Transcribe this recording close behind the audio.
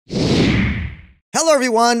Hello,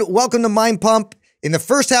 everyone. Welcome to Mind Pump. In the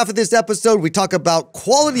first half of this episode, we talk about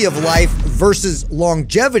quality of life versus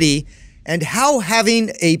longevity and how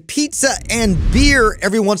having a pizza and beer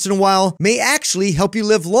every once in a while may actually help you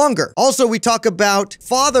live longer. Also, we talk about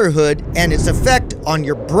fatherhood and its effect on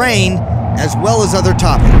your brain, as well as other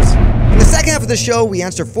topics. In the second half of the show, we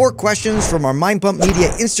answer 4 questions from our Mind Pump Media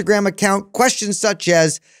Instagram account. Questions such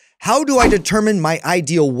as, how do I determine my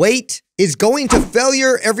ideal weight? Is going to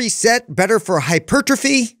failure every set better for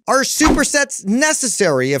hypertrophy? Are supersets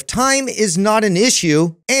necessary if time is not an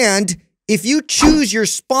issue? And if you choose your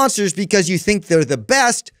sponsors because you think they're the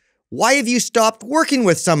best, why have you stopped working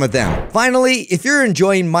with some of them? Finally, if you're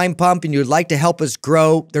enjoying Mind Pump and you'd like to help us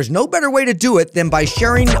grow, there's no better way to do it than by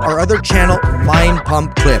sharing our other channel, Mind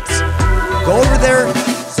Pump Clips. Go over there,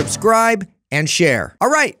 subscribe, and share.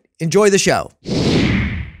 All right, enjoy the show.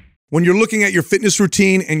 When you're looking at your fitness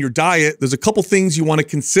routine and your diet, there's a couple things you want to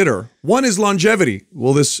consider. One is longevity.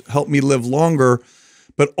 Will this help me live longer?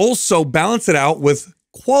 But also balance it out with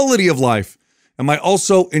quality of life. Am I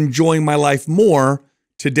also enjoying my life more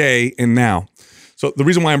today and now? So the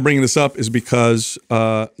reason why I'm bringing this up is because...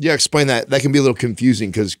 yeah, explain that. That can be a little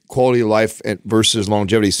confusing because quality of life versus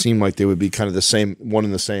longevity seem like they would be kind of the same, one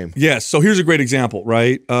and the same. Yes. So here's a great example,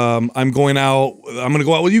 right? I'm going to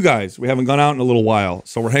go out with you guys. We haven't gone out in a little while.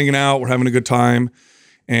 So we're hanging out, we're having a good time,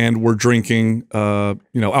 and we're drinking,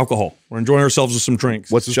 alcohol. We're enjoying ourselves with some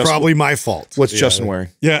drinks. What's Justin, probably my fault. What's Justin wearing?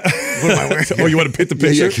 Yeah. What am I wearing? Oh, you want to paint the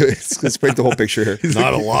picture? Yeah, let's paint the whole picture here.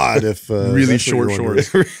 Not a lot. If really short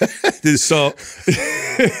shorts. So,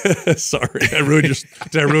 sorry, did I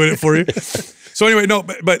ruin it for you? So anyway, no,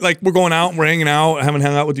 but like we're going out and we're hanging out. I haven't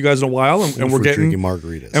hung out with you guys in a while, and we're getting drinking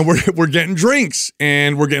margaritas, and we're getting drinks,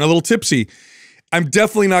 and we're getting a little tipsy. I'm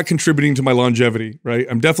definitely not contributing to my longevity, right?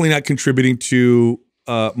 I'm definitely not contributing to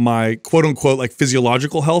my quote unquote like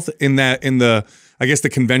physiological health in the I guess the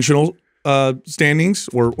conventional standings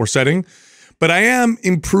or setting, but I am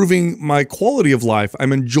improving my quality of life.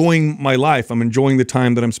 I'm enjoying my life. I'm enjoying the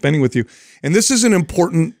time that I'm spending with you, and this is an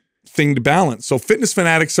important thing to balance. So fitness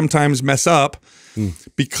fanatics sometimes mess up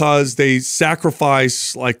because they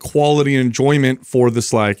sacrifice like quality and enjoyment for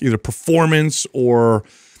this like either performance or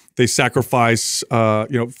they sacrifice,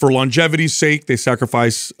 for longevity's sake, they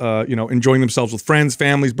sacrifice, enjoying themselves with friends,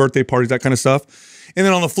 families, birthday parties, that kind of stuff. And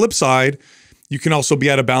then on the flip side, you can also be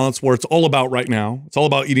at a balance where it's all about right now. It's all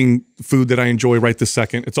about eating food that I enjoy right this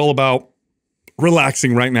second. It's all about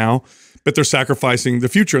relaxing right now, but they're sacrificing the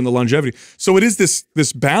future and the longevity. So it is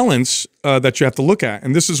this balance that you have to look at.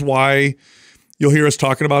 And this is why you'll hear us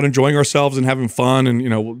talking about enjoying ourselves and having fun and,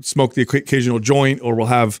 we'll smoke the occasional joint or we'll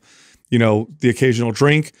have, the occasional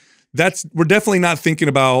drink. We're definitely not thinking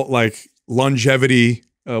about like longevity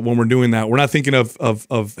when we're doing that. We're not thinking of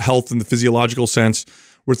health in the physiological sense.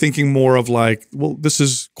 We're thinking more of like, well, this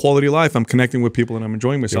is quality of life. I'm connecting with people and I'm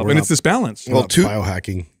enjoying myself. And it's this balance. Well,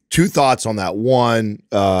 biohacking. 2 thoughts on that. One,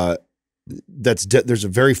 there's a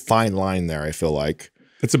very fine line there, I feel like.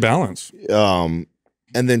 It's a balance. And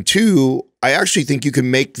then 2, I actually think you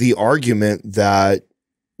can make the argument that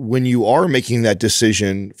when you are making that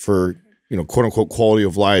decision for, quote unquote quality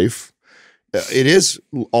of life, it is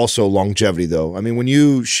also longevity though. I mean, when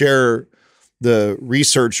you share the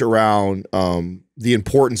research around the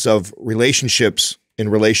importance of relationships in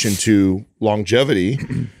relation to longevity,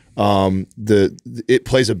 it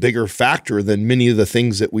plays a bigger factor than many of the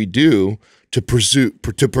things that we do to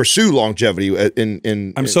pursue longevity.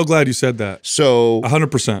 I'm so glad you said that. So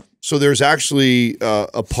 100%. So there's actually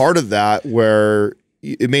a part of that where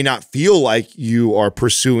it may not feel like you are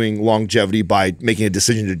pursuing longevity by making a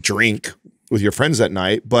decision to drink with your friends at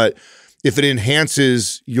night, but if it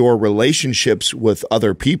enhances your relationships with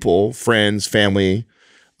other people, friends, family,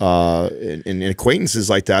 and acquaintances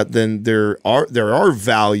like that, then there are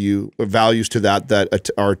values to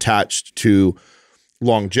that are attached to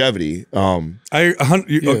longevity. I'm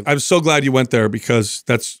so glad you went there because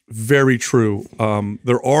that's very true.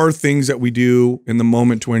 There are things that we do in the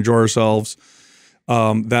moment to enjoy ourselves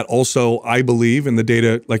that also, I believe, and the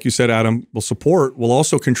data, like you said, Adam, will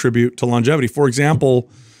also contribute to longevity. For example,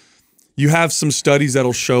 you have some studies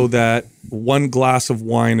that'll show that 1 glass of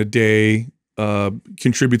wine a day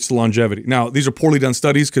contributes to longevity. Now, these are poorly done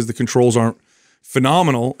studies because the controls aren't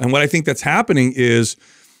phenomenal. And what I think that's happening is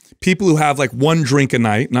people who have like 1 drink a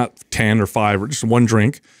night, not 10 or 5 or just 1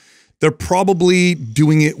 drink, they're probably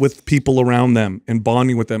doing it with people around them and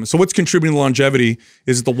bonding with them. So what's contributing to longevity?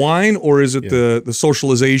 Is it the wine or is it the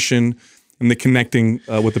socialization and the connecting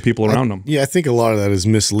with the people around them? Yeah, I think a lot of that is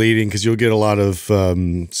misleading because you'll get a lot of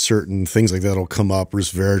certain things like that will come up,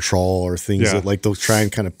 resveratrol or things that like they'll try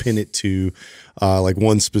and kind of pin it to like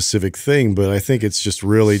one specific thing, but I think it's just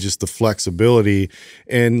really just the flexibility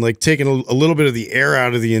and like taking a little bit of the air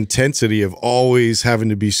out of the intensity of always having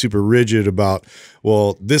to be super rigid about,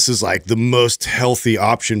 well, this is like the most healthy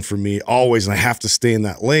option for me always, and I have to stay in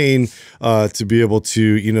that lane to be able to,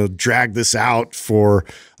 you know, drag this out for,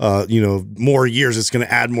 you know, more years. It's going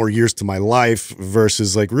to add more years to my life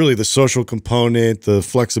versus like really the social component, the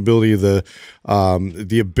flexibility, the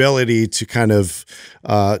ability to kind of,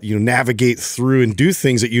 you know, navigate through and do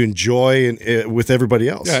things that you enjoy and with everybody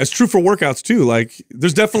else. Yeah, it's true for workouts too. Like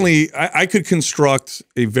there's definitely, I could construct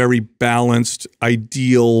a very balanced,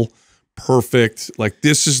 ideal, perfect, like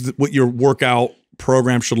this is what your workout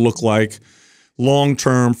program should look like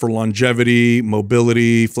long-term for longevity,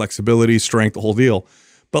 mobility, flexibility, strength, the whole deal.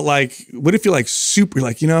 But like, what if you're like super,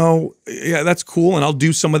 like, you know, yeah, that's cool. And I'll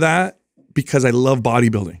do some of that because I love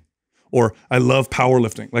bodybuilding or I love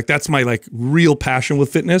powerlifting. Like that's my like real passion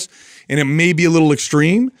with fitness. And it may be a little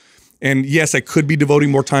extreme. And yes, I could be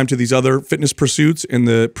devoting more time to these other fitness pursuits in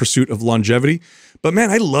the pursuit of longevity. But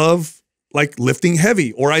man, I love like lifting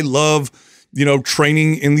heavy, or I love, you know,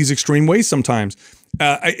 training in these extreme ways sometimes.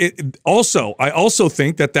 I also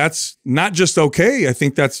think that that's not just okay. I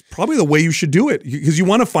think that's probably the way you should do it because you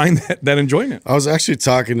want to find that enjoyment. I was actually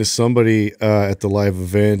talking to somebody at the live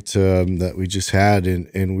event that we just had,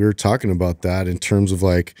 and we were talking about that in terms of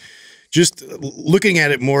like just looking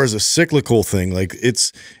at it more as a cyclical thing. Like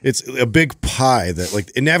it's a big pie that like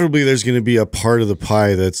inevitably there's going to be a part of the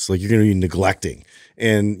pie that's like you're going to be neglecting.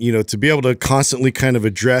 And, you know, to be able to constantly kind of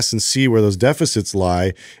address and see where those deficits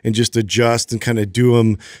lie and just adjust and kind of do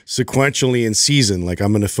them sequentially in season. Like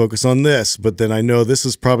I'm going to focus on this, but then I know this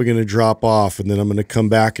is probably going to drop off and then I'm going to come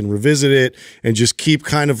back and revisit it and just keep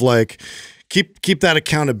kind of like, keep that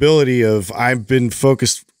accountability of I've been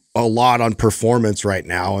focused a lot on performance right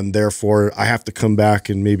now. And therefore I have to come back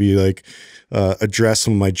and maybe like, address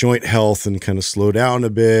some of my joint health and kind of slow down a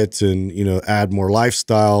bit and, you know, add more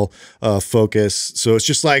lifestyle focus. So it's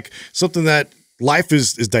just like something that life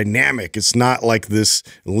is dynamic. It's not like this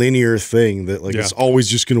linear thing that like it's always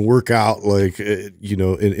just going to work out like, you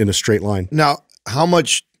know, in a straight line. Now, how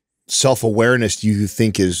much self-awareness do you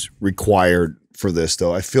think is required for this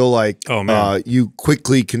though? I feel like you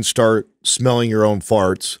quickly can start smelling your own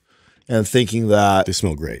farts and thinking that they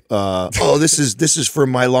smell great. Oh, this is for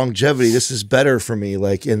my longevity. This is better for me.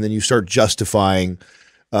 Like, and then you start justifying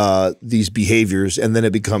these behaviors, and then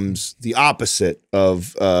it becomes the opposite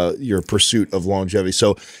of your pursuit of longevity.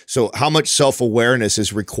 So how much self-awareness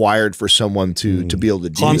is required for someone to be able to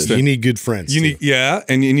do this? You need good friends. You need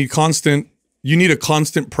and you need constant. You need a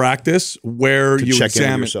constant practice where you check in on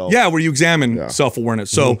examine. yourself. Yeah, where you examine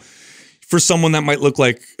self-awareness. So for someone that might look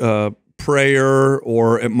like prayer,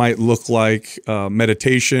 or it might look like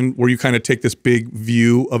meditation, where you kind of take this big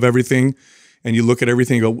view of everything and you look at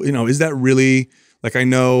everything and go, you know, is that really, like, I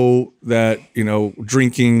know that, you know,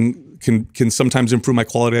 drinking can sometimes improve my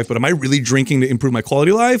quality of life, but am I really drinking to improve my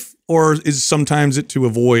quality of life? Or is sometimes it to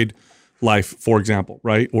avoid life, for example,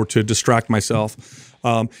 right? Or to distract myself?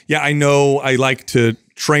 Yeah, I know I like to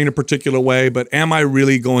train a particular way, but am I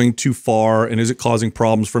really going too far? And is it causing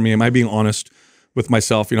problems for me? Am I being honest with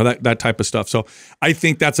myself, you know, that type of stuff. So I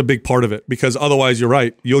think that's a big part of it, because otherwise you're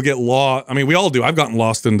right. You'll get lost. I mean, we all do. I've gotten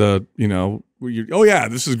lost in the, you know, oh yeah,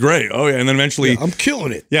 this is great. Oh yeah. And then eventually I'm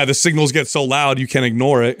killing it. Yeah. The signals get so loud, you can't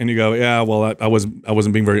ignore it. And you go, yeah, well, I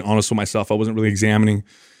wasn't being very honest with myself. I wasn't really examining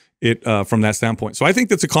it from that standpoint. So I think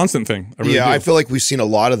that's a constant thing. I really do. I feel like we've seen a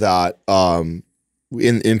lot of that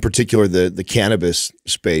in particular the cannabis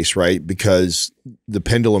space, right? Because the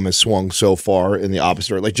pendulum has swung so far in the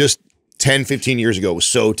opposite, like just 10, 15 years ago, it was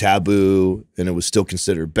so taboo and it was still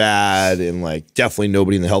considered bad, and like definitely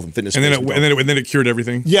nobody in the health and fitness. And then it cured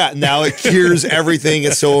everything. Yeah, now it cures everything.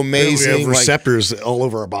 It's so amazing. We have receptors all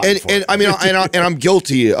over our body. And I mean, and I'm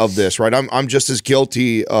guilty of this, right? I'm just as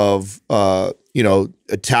guilty of you know,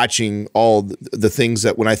 attaching all the things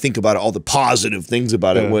that when I think about it, all the positive things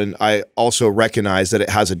about it, when I also recognize that it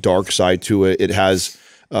has a dark side to it. It has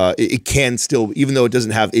it can still, even though it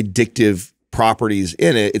doesn't have addictive properties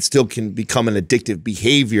in it, it still can become an addictive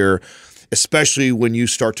behavior, especially when you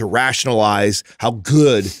start to rationalize how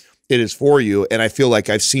good it is for you. And I feel like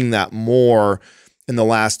I've seen that more in the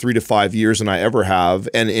last 3 to 5 years than I ever have,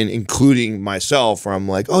 and including myself, where I'm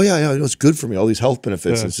like, oh yeah, it's good for me, all these health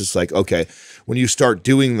benefits. It's just like, okay, when you start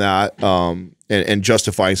doing that and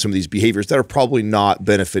justifying some of these behaviors that are probably not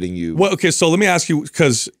benefiting you. Well, okay, so let me ask you,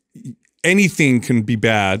 because anything can be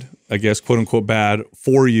bad, I guess, quote unquote bad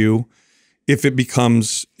for you, if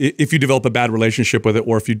you develop a bad relationship with it,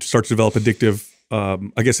 or if you start to develop addictive,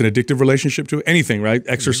 I guess an addictive relationship to it, anything, right?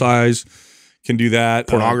 Exercise can do that.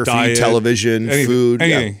 Pornography, diet, television, anything, food,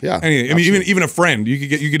 anything, anything. I mean, even a friend,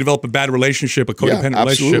 you could develop a bad relationship, a codependent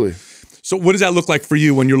relationship. So what does that look like for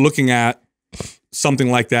you when you're looking at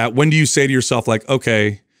something like that? When do you say to yourself, like,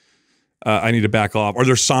 okay, I need to back off? Are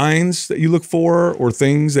there signs that you look for or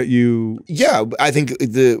things that you... Yeah, I think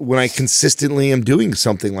when I consistently am doing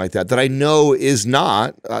something like that I know is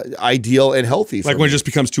not ideal and healthy for like me. when it just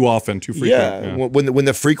becomes too often, too frequent. Yeah. When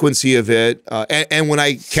the frequency of it, and when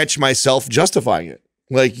I catch myself justifying it.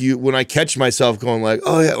 Like when I catch myself going like,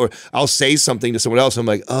 oh yeah, or I'll say something to someone else, I'm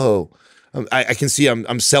like, oh, I can see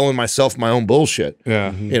I'm selling myself my own bullshit.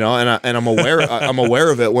 Yeah, you know, and I'm aware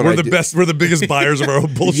of it. When we're the biggest buyers of our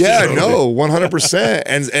own bullshit. Yeah, no, 100%.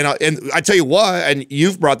 And I tell you what, and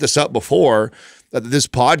you've brought this up before, that this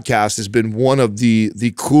podcast has been one of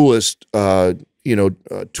the coolest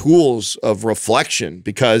tools of reflection,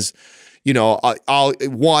 because you know, I'll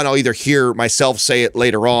either hear myself say it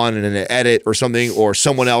later on in an edit or something, or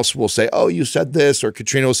someone else will say, oh, you said this, or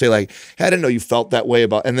Katrina will say like, hey, I didn't know you felt that way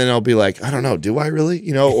about, and then I'll be like, I don't know, do I really?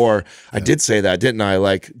 You know, or I did say that, didn't I?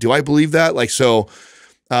 Like, do I believe that? Like, so,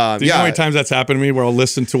 do you know how many times that's happened to me where I'll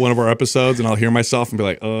listen to one of our episodes and I'll hear myself and be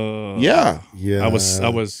like, yeah. I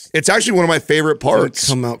was. It's actually one of my favorite parts.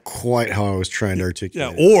 Come out quite how I was trying to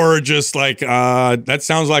articulate. Yeah, or just like that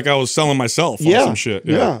sounds like I was selling myself on some shit.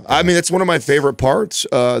 Yeah. I mean, it's one of my favorite parts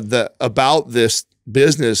about this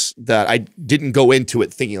business, that I didn't go into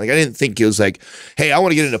it thinking, like, I didn't think it was like, hey, I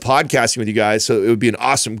want to get into podcasting with you guys, so it would be an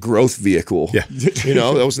awesome growth vehicle. Yeah. You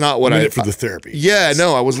know, that was not what I did for the therapy. Yeah,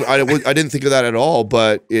 no, I wasn't. I didn't think of that at all.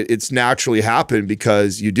 But it's naturally happened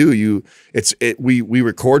because we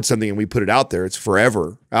record something and we put it out there. It's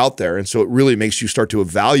forever out there, and so it really makes you start to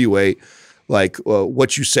evaluate like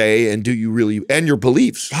what you say and do you really, and your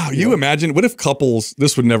beliefs. Wow, you imagine, what if couples,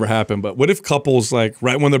 this would never happen, but what if couples, like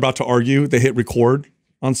right when they're about to argue, they hit record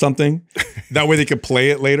on something? That way they could play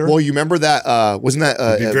it later. Well, you remember that, wasn't that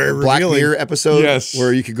a Black Mirror episode? Yes.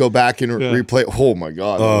 Where you could go back and replay. Oh my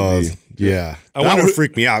God. Yeah, that would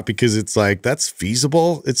freak me out, because it's like, that's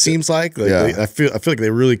feasible. It seems like I feel like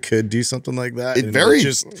they really could do something like that.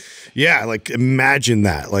 Like imagine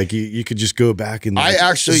that. Like you could just go back and I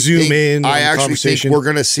actually zoom in. I actually think we're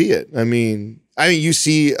gonna see it. I mean, you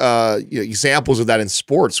see examples of that in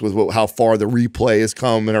sports with how far the replay has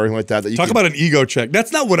come and everything like that. That you talk about an ego check.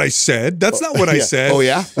 That's not what I said. That's not what I said. Oh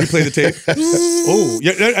yeah, replay the tape. Oh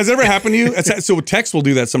yeah, has it ever happened to you? So text will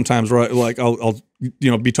do that sometimes. Right, like I'll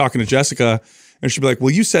be talking to Jessica, and she'll be like,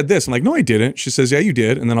 "Well, you said this." I'm like, "No, I didn't." She says, "Yeah, you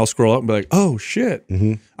did." And then I'll scroll up and be like, "Oh shit!"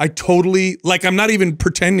 I totally, like, I'm not even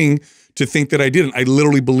pretending to think that I didn't. I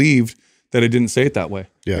literally believed that I didn't say it that way.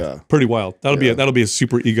 Yeah, pretty wild. That'll be a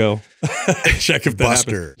super ego check if that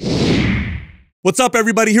happens. What's up,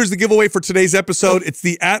 everybody? Here's the giveaway for today's episode. It's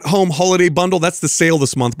the at-home holiday bundle. That's the sale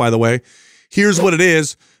this month, by the way. Here's what it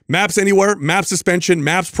is: Maps Anywhere, Maps Suspension,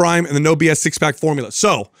 Maps Prime, and the No BS six-pack formula.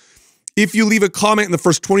 So, if you leave a comment in the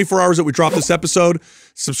first 24 hours that we drop this episode,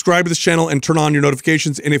 subscribe to this channel and turn on your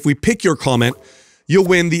notifications. And if we pick your comment, you'll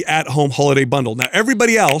win the at-home holiday bundle. Now,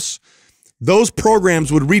 everybody else, those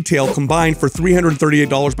programs would retail combined for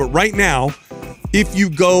 $338. But right now, if you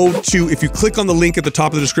click on the link at the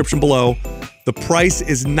top of the description below, the price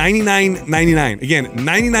is $99.99. Again,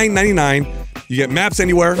 $99.99. You get Maps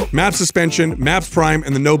Anywhere, Maps Suspension, Maps Prime,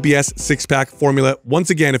 and the No BS six-pack formula. Once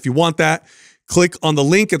again, if you want that, click on the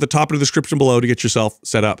link at the top of the description below to get yourself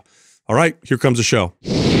set up. All right, here comes the show.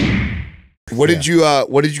 What did you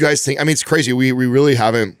guys think? I mean, it's crazy. We really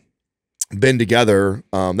haven't been together.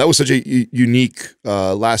 That was such a unique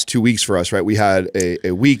last 2 weeks for us, right? We had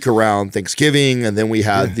a week around Thanksgiving, and then we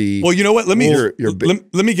had the. Well, you know what? Let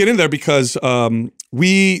me get in there, because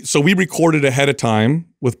we recorded ahead of time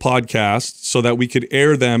with podcasts so that we could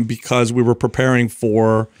air them, because we were preparing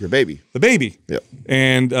for your baby, the baby. Yeah.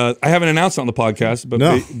 And I haven't announced it on the podcast, but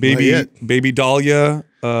no, baby Dahlia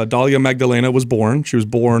Magdalena was born. She was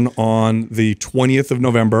born on the 20th of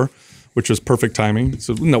November, which was perfect timing.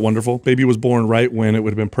 So isn't that wonderful? Baby was born right when it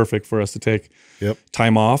would have been perfect for us to take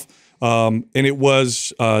time off. And it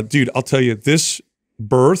was, dude, I'll tell you, this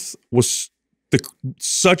birth was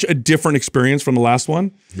such a different experience from the last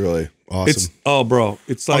one. Really It's awesome.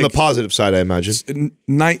 it's like on the positive side, I imagine.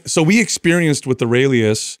 So we experienced with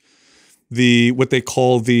Aurelius what they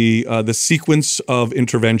call the sequence of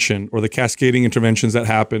intervention, or the cascading interventions that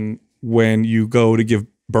happen when you go to give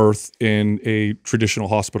birth in a traditional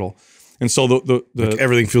hospital. And so like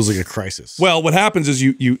everything feels like a crisis. Well, what happens is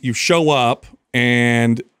you show up,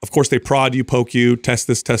 and of course they prod you, poke you, test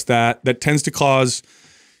this, test that. That tends to cause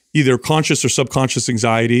either conscious or subconscious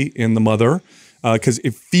anxiety in the mother. because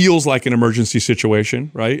it feels like an emergency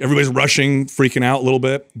situation, right? Everybody's rushing, freaking out a little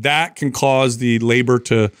bit. That can cause the labor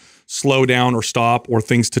to slow down or stop, or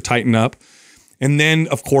things to tighten up. And then,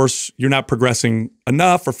 of course, you're not progressing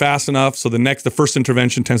enough or fast enough. So the first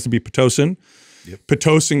intervention tends to be Pitocin. Yep.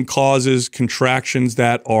 Pitocin causes contractions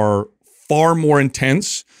that are far more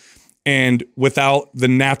intense and without the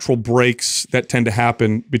natural breaks that tend to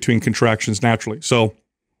happen between contractions naturally. So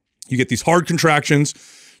you get these hard contractions.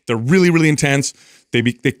 They're really, really intense.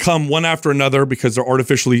 They come one after another because they're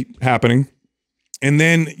artificially happening. And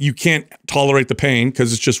then you can't tolerate the pain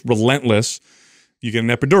because it's just relentless. You get an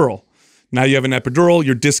epidural. Now you have an epidural,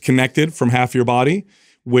 you're disconnected from half your body,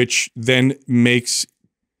 which then makes,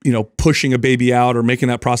 pushing a baby out or making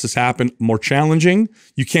that process happen more challenging.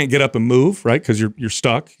 You can't get up and move, right? Because you're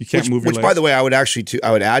stuck. You can't move your legs. Which, by the way, I would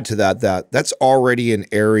add to that that's already an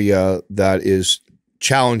area that is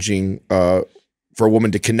challenging for a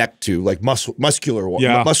woman to connect to, like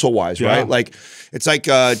muscle-wise, right? Like it's like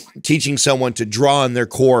teaching someone to draw on their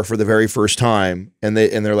core for the very first time, and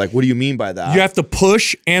they're like, "What do you mean by that?" You have to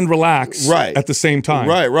push and relax at the same time.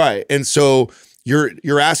 Right. And so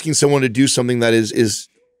you're asking someone to do something that is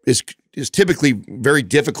typically very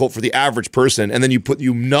difficult for the average person, and then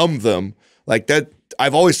you numb them like that.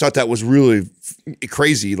 I've always thought that was really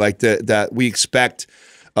crazy, like that we expect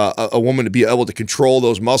a woman to be able to control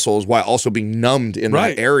those muscles while also being numbed in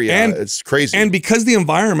that area. And it's crazy. And because the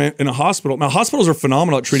environment in a hospital, now hospitals are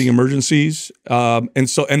phenomenal at treating emergencies.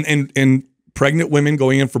 And pregnant women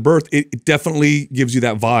going in for birth, it definitely gives you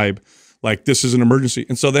that vibe. Like, this is an emergency.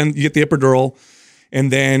 And so then you get the epidural, and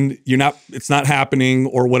then it's not happening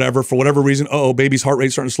or whatever, for whatever reason. Baby's heart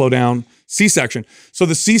rate's starting to slow down. C-section. So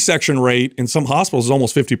the C-section rate in some hospitals is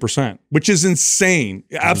almost 50%, which is insane.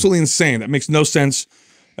 Absolutely insane. That makes no sense,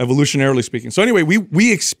 evolutionarily speaking. So anyway,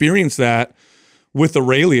 we experienced that with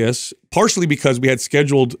Aurelius, partially because we had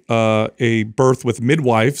scheduled a birth with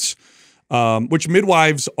midwives, which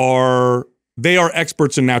midwives are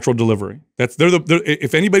experts in natural delivery.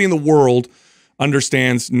 If anybody in the world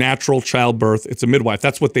understands natural childbirth, it's a midwife.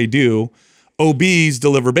 That's what they do. OBs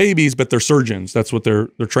deliver babies, but they're surgeons. That's what their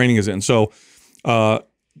training is in. So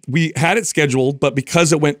we had it scheduled, but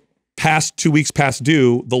because it went past 2 weeks past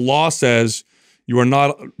due, the law says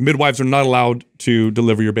midwives are not allowed to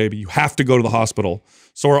deliver your baby. You have to go to the hospital.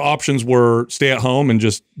 So our options were stay at home and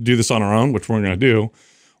just do this on our own, which we're going to do,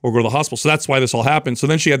 or go to the hospital. So that's why this all happened. So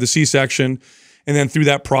then she had the C-section, and then through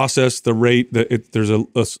that process, there's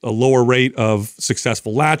a lower rate of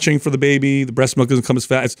successful latching for the baby. The breast milk doesn't come as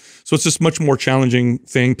fast. So it's just much more challenging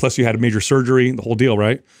thing. Plus you had a major surgery, the whole deal,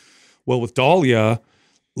 right? Well, with Dahlia,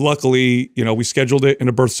 luckily, we scheduled it in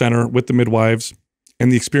a birth center with the midwives,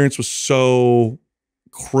 and the experience was so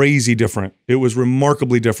crazy different. It was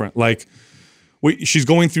remarkably different. Like, she's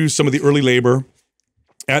going through some of the early labor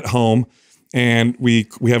at home, and we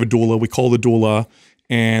have a doula. We call the doula,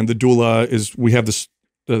 and the doula we have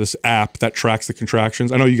this app that tracks the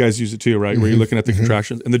contractions. I know you guys use it too, right? Where you're looking at the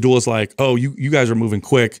contractions, and the doula's like, "Oh, you guys are moving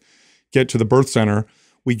quick. Get to the birth center."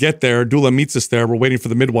 We get there. Doula meets us there. We're waiting for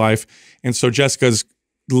the midwife, and so Jessica's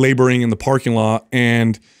laboring in the parking lot,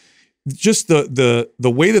 and just the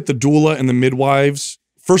way that the doula and the midwives.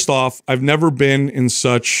 First off, I've never been in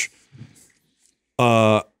such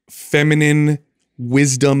feminine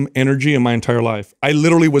wisdom energy in my entire life. I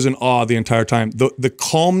literally was in awe the entire time. The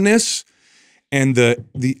calmness and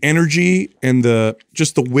the energy and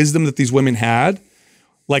just the wisdom that these women had.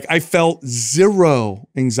 Like, I felt zero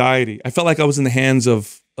anxiety. I felt like I was in the hands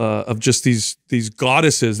of just these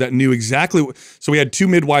goddesses that knew exactly what. So we had two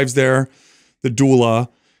midwives there, the doula.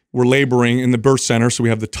 We're laboring in the birth center, so we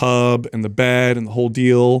have the tub and the bed and the whole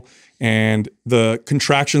deal. And the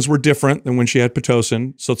contractions were different than when she had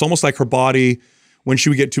Pitocin. So it's almost like her body, when she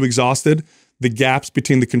would get too exhausted, the gaps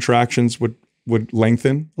between the contractions would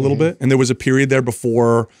lengthen a little bit. And there was a period there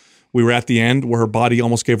before we were at the end where her body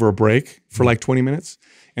almost gave her a break for like 20 minutes.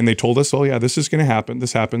 And they told us, "Oh yeah, this is going to happen.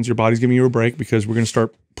 This happens. Your body's giving you a break because we're going to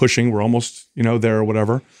start pushing. We're almost, there or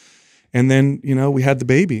whatever." And then, we had the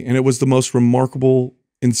baby, and it was the most remarkable,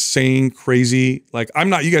 insane, crazy. Like,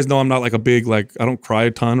 you guys know I'm not like a big, I don't cry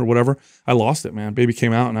a ton or whatever. I lost it, man. Baby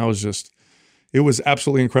came out, and it was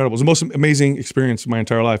absolutely incredible. It was the most amazing experience of my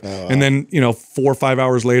entire life. Oh, wow. And then, 4 or 5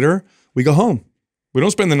 hours later, we go home. We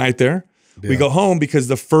don't spend the night there. Yeah. We go home because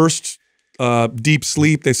the first deep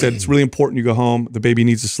sleep, they said it's really important you go home. The baby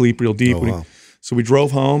needs to sleep real deep. Oh, wow. So we drove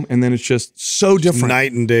home, and then it's just so different.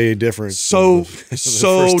 Night and day difference.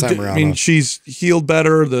 She's healed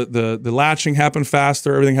better. The latching happened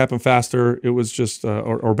faster. Everything happened faster. It was just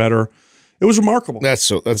or better. It was remarkable. That's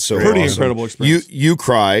so pretty awesome. Incredible experience. You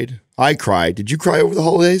cried. I cried. Did you cry over the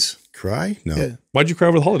holidays? Cry? No. Yeah. Why'd you cry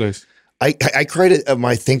over the holidays? I cried at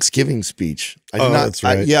my Thanksgiving speech. I did not, that's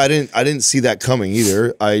right. I didn't see that coming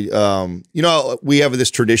either. You know, we have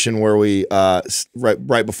this tradition where we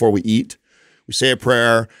right before we eat, we say a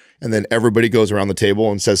prayer, and then everybody goes around the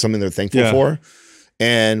table and says something they're thankful for.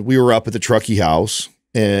 And we were up at the Truckee house,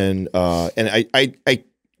 and I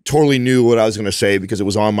totally knew what I was going to say because it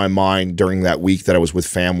was on my mind during that week that I was with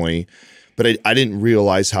family. But I didn't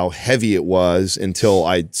realize how heavy it was until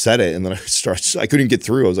I said it, and then I couldn't get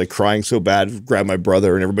through. I was like crying so bad. Grabbed my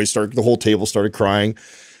brother, and the whole table started crying.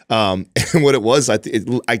 And what it was, I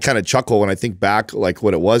kind of chuckle when I think back, like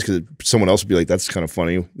what it was, because someone else would be like, "That's kind of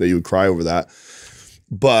funny that you would cry over that."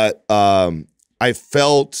 But I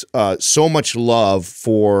felt so much love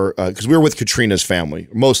for because we were with Katrina's family,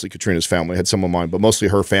 mostly Katrina's family. I had some of mine, but mostly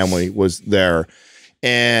her family was there.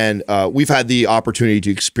 And we've had the opportunity to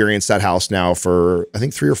experience that house now for, I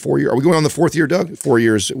think, 3 or 4 years. Are we going on the 4th year, Doug? 4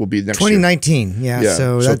 years it will be next 2019. year. 2019. Yeah.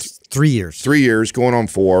 So that's 3 years. 3 years, going on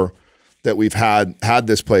 4, that we've had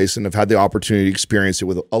this place and have had the opportunity to experience it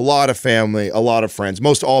with a lot of family, a lot of friends.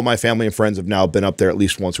 Most all my family and friends have now been up there at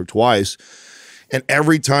least once or twice. And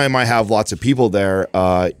every time I have lots of people there,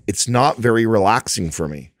 it's not very relaxing for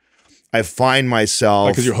me. I find myself—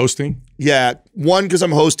 Because you're hosting? Yeah. 1, because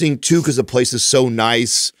I'm hosting. 2, because the place is so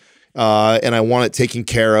nice and I want it taken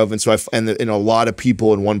care of. And so and a lot of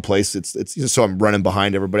people in one place, it's so I'm running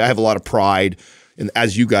behind everybody. I have a lot of pride,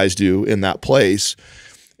 as you guys do, in that place.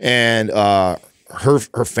 And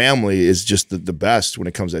her family is just the best when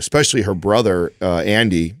it comes to, especially her brother,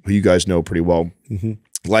 Andy, who you guys know pretty well.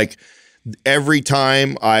 Like, every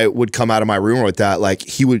time I would come out of my room like that, like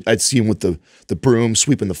I'd see him with the broom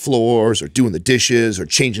sweeping the floors or doing the dishes or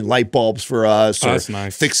changing light bulbs for us or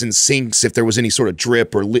fixing sinks if there was any sort of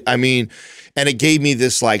drip or and it gave me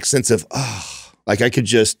this like sense of, like I could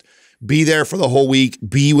just be there for the whole week,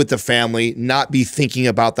 be with the family, not be thinking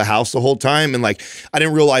about the house the whole time. And like, I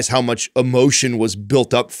didn't realize how much emotion was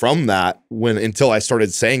built up from that until I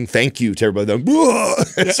started saying thank you to everybody.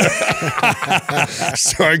 Then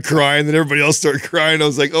started crying, then everybody else started crying. I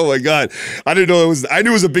was like, oh my God. I didn't know I knew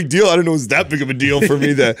it was a big deal. I didn't know it was that big of a deal for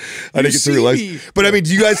me that I didn't get to realize. But I mean,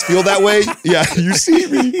 do you guys feel that way? Yeah, you see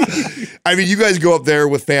me. I mean, you guys go up there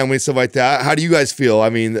with family and stuff like that. How do you guys feel? I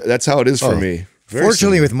mean, that's how it is for me.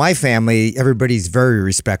 Fortunately, with my family, everybody's very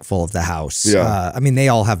respectful of the house. Yeah. I mean, they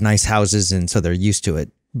all have nice houses, and so they're used to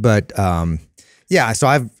it. But yeah, so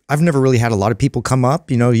I've never really had a lot of people come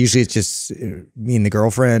up. You know, usually it's just me and the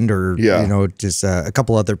girlfriend, or you know, just a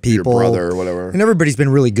couple other people, your brother or whatever. And everybody's been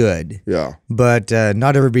really good. Yeah. But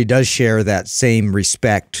not everybody does share that same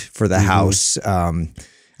respect for the house. I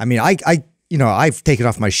mean, I've taken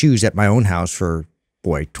off my shoes at my own house for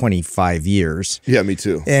 25 years. Yeah, me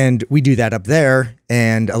too. And we do that up there,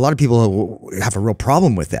 and a lot of people have a real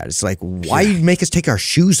problem with that. It's like, why you make us take our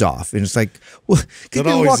shoes off? And it's like, well, keep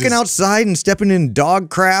walking outside and stepping in dog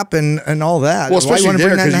crap and all that. Well, especially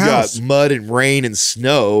there because you house? got mud and rain and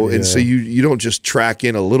snow, and so you don't just track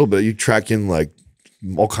in a little bit. You track in like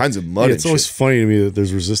all kinds of mud. It's always funny to me that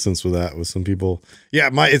there's resistance with that with some people. Yeah,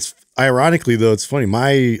 it's ironically though, it's funny.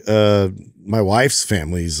 My wife's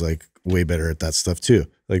family is like way better at that stuff too.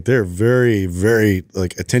 Like they're very, very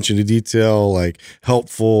like attention to detail, like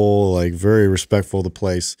helpful, like very respectful of the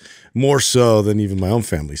place, more so than even my own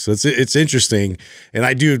family. So it's interesting, and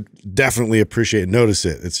I do definitely appreciate and notice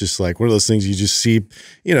it. It's just like one of those things you just see,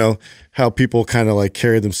 you know, how people kind of like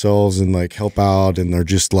carry themselves and like help out, and they're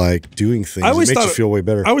just like doing things. It makes you feel way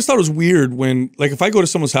better. I always thought it was weird when, like, if I go to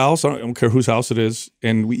someone's house, I don't care whose house it is,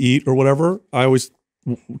 and we eat or whatever, I always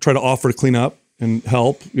try to offer to clean up and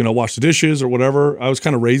help, you know, wash the dishes or whatever. I was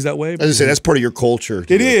kind of raised that way. As I say, that's part of your culture.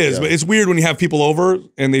 It is, but it's weird when you have people over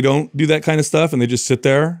and they don't do that kind of stuff and they just sit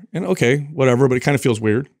there and okay, whatever, but it kind of feels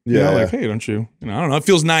weird. You know, like, hey, don't you? You know, I don't know. It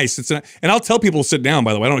feels nice. And I'll tell people to sit down,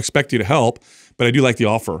 by the way. I don't expect you to help, but I do like the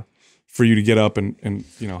offer for you to get up and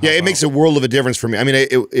you know. Yeah, it makes a world of a difference for me. I mean,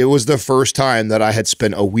 it was the first time that I had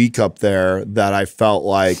spent a week up there that I felt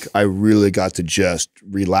like I really got to just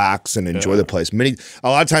relax and enjoy the place. A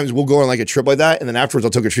lot of times we'll go on like a trip like that, and then afterwards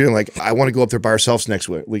I'll take a trip and like, I want to go up there by ourselves next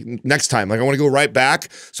time. Like I want to go right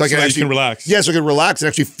back so I can actually relax. Yeah, so I can relax and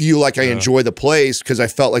actually feel like I enjoy the place, because I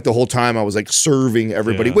felt like the whole time I was like serving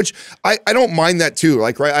everybody, which I don't mind that too.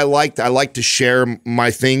 Like, right, I like to share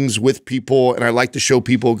my things with people, and I like to show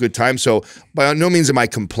people a good time. So by no means am I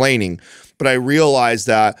complaining, but I realized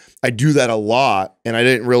that I do that a lot, and I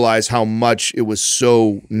didn't realize how much it was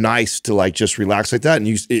so nice to like just relax like that. And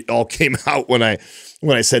it all came out when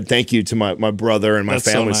I said thank you to my brother and my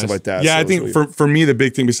family and stuff like that. Yeah, so I think really for me, the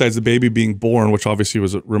big thing besides the baby being born, which obviously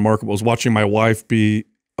was remarkable, was watching my wife be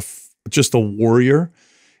just a warrior.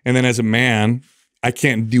 And then as a man, I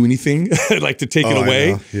can't do anything like to take it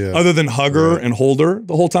away other than hug her and hold her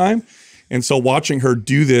the whole time. And so watching her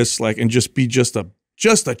do this, like, and just be just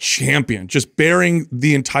a champion, just bearing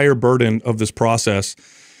the entire burden of this process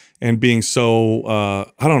and being so,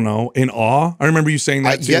 I don't know, in awe. I remember you saying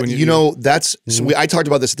that too. Yeah, you know, that's, so I talked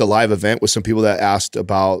about this at the live event with some people that asked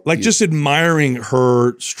about. Like just admiring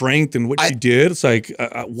her strength and what she did. It's like,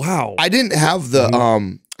 wow. I didn't have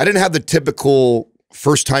the typical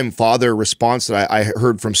first time father response that I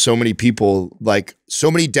heard from so many people. Like so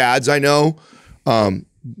many dads I know,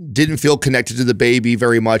 didn't feel connected to the baby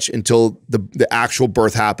very much until the actual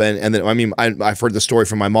birth happened. And then, I mean, I've heard the story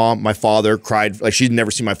from my mom. My father cried, like she'd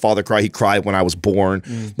never seen my father cry. He cried when I was born.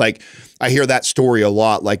 Like I hear that story a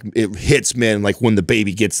lot. Like it hits men like when the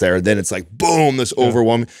baby gets there, then it's like, boom, this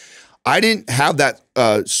overwhelming. I didn't have that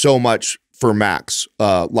so much for Max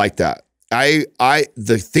like that.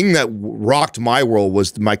 The thing that rocked my world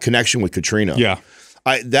was my connection with Katrina. Yeah.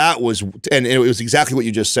 That was, and it was exactly what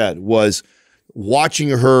you just said, was watching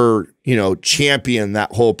her, you know, champion that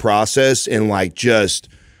whole process. And like, just,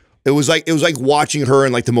 it was like watching her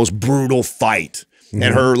in like the most brutal fight and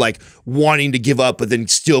her like wanting to give up, but then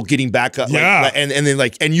still getting back up. Yeah. Like, and then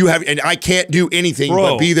like, and I can't do anything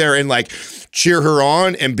but be there and like cheer her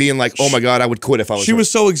on and being like, oh my God, I would quit if I was She her. was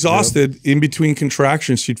so exhausted in between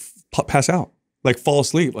contractions, she'd pass out. Like fall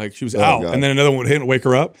asleep, like she was out, God. and then another one would hit and wake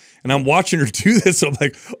her up. And I'm watching her do this. I'm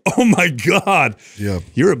like, oh my God,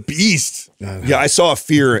 you're a beast. Yeah, I saw a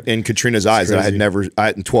fear in Katrina's eyes that I had never,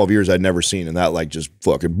 in 12 years, I'd never seen. And that like just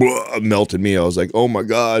fucking melted me. I was like, oh my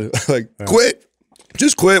God, like quit.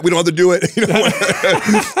 Just quit. We don't have to do it. You know,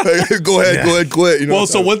 like, go ahead, quit. You know. Well,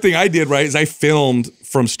 so one thing I did, right, is I filmed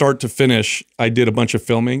from start to finish. I did a bunch of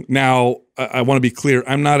filming. Now, I want to be clear.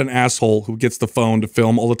 I'm not an asshole who gets the phone to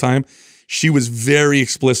film all the time. She was very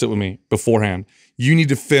explicit with me beforehand. You need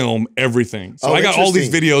to film everything. So I got all these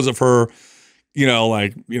videos of her, you know,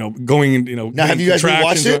 like, you know, going, you know. Now, have you guys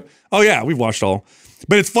watched it? Oh yeah, we've watched all.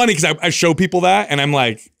 But it's funny because I show people that, and I'm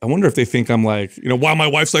like, I wonder if they think I'm like, you know, while my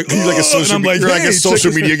wife's like, he's like a social, and I'm like, you're like a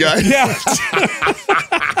social media guy. Yeah.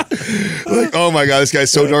 Like, oh my God, this guy's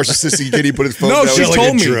so narcissistic. Can he put his phone down? She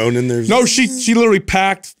told me. Drone in there. No, she literally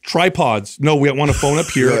packed tripods. No, we want a phone up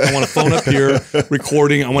here. I want a phone up here,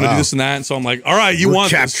 recording. I want to do this and that. And so I'm like, all right, We're want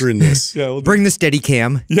capturing this. Yeah, we'll Bring the steady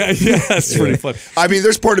cam. yeah, it's pretty fun. I mean,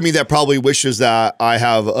 there's part of me that probably wishes that I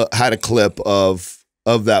have had a clip of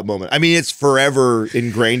that moment. I mean, it's forever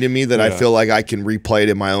ingrained in me that I feel like I can replay it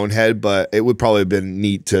in my own head, but it would probably have been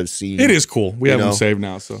neat to see. It is cool. We have them saved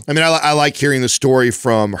now. So I mean, I like hearing the story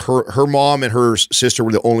from her mom and her sister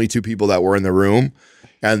were the only two people that were in the room.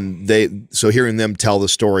 And so hearing them tell the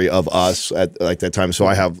story of us at like that time. So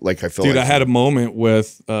I have like, I feel dude, like, I had a moment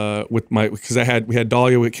with my, because we had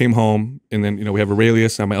Dahlia that came home, and then, you know, we have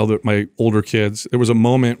Aurelius and my older kids. There was a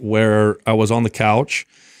moment where I was on the couch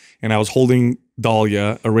and I was holding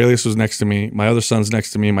Dahlia. Aurelius was next to me. My other son's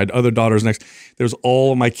next to me. My other daughter's next. There's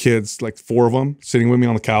all of my kids, like 4 of them, sitting with me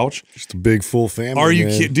on the couch. Just a big full family. Are you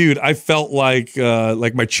kidding? Dude, I felt like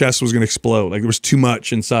my chest was going to explode. Like there was too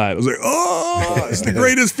much inside. I was like, oh, it's the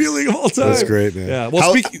greatest feeling of all time. That's great, man. Yeah.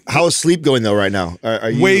 Well, how is sleep going though right now? Are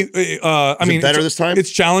you I mean, better this time?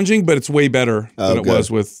 It's challenging, but it's way better than it was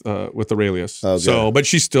with Aurelius. Oh, so, but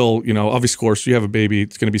she's still, you know, obviously, of course, you have a baby.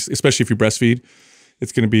 It's going to be, especially if you breastfeed,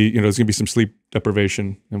 it's going to be, you know, there's going to be some sleep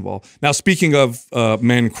deprivation involved. Now, speaking of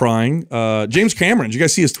men crying, James Cameron, did you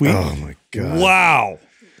guys see his tweet? Oh my God. Wow.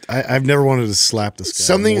 I've never wanted to slap this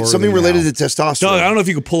guy. Something related to testosterone. Doug, I don't know if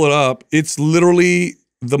you could pull it up. It's literally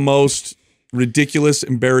the most ridiculous,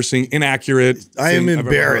 embarrassing, inaccurate. I am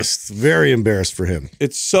embarrassed, very embarrassed for him.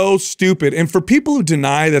 It's so stupid. And for people who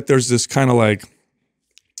deny that there's this kind of like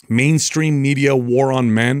mainstream media war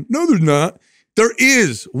on men, no, there's not. There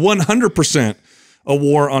is 100% a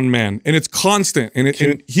war on men, and it's constant. And,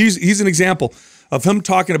 and he's an example of him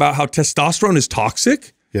talking about how testosterone is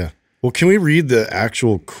toxic. Yeah. Well, can we read the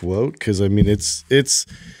actual quote? Because I mean, it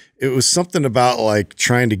was something about like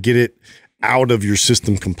trying to get it out of your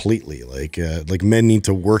system completely. Like men need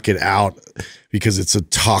to work it out because it's a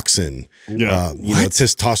toxin. Yeah. You know,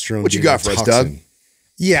 testosterone. What you got for us, Doug?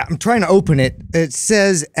 Yeah, I'm trying to open it. It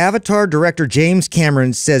says Avatar director James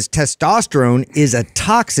Cameron says testosterone is a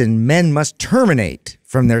toxin men must terminate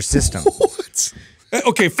from their system. What?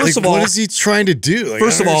 Okay, first of all, what is he trying to do? Like,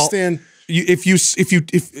 first of all, understand.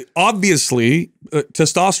 if obviously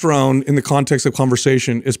testosterone in the context of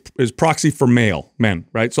conversation is proxy for men,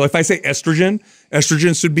 right? So if I say estrogen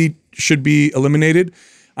should be eliminated.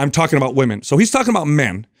 I'm talking about women. So he's talking about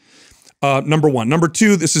men. Number one. Number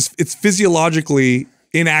two, it's physiologically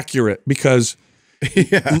inaccurate because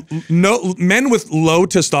No, men with low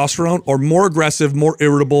testosterone are more aggressive, more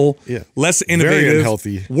irritable, less innovative, very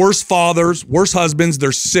unhealthy, worse fathers, worse husbands.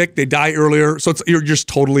 They're sick, they die earlier. So you're just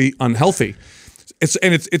totally unhealthy. It's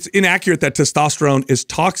inaccurate that testosterone is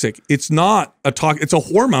toxic. It's not it's a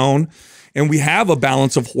hormone, and we have a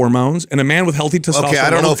balance of hormones. And a man with healthy testosterone, okay,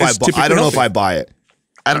 I don't know if I buy it.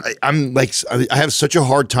 I'm like, I have such a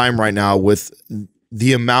hard time right now with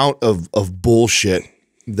the amount of bullshit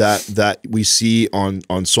that we see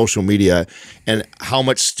on social media, and how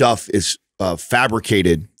much stuff is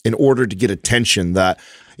fabricated in order to get attention. That,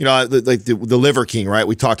 you know, like the Liver King, right?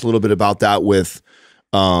 We talked a little bit about that with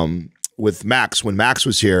Max when Max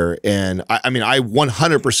was here, and I mean, I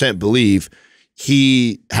 100% believe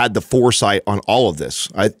he had the foresight on all of this.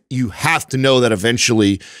 You have to know that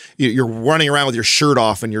eventually you're running around with your shirt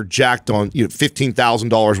off and you're jacked on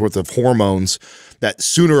 $15,000 worth of hormones, that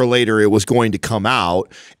sooner or later it was going to come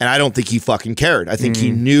out. And I don't think he fucking cared. I think he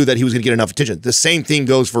knew that he was going to get enough attention. The same thing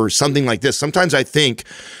goes for something like this. Sometimes I think,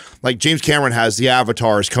 like James Cameron has the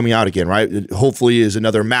Avatars coming out again, right? It hopefully is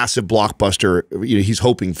another massive blockbuster he's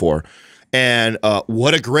hoping for. And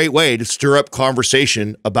what a great way to stir up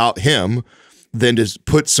conversation about him than to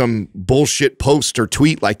put some bullshit post or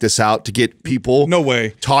tweet like this out to get people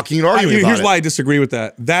talking and arguing about it. Here's why I disagree with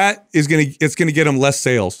that. It's gonna get him less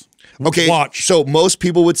sales. Okay, watch. So most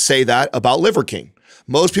people would say that about Liver King.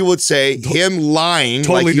 Most people would say him lying.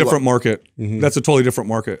 Totally different market. That's a totally different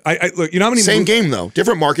market. Look, you know how many same game though,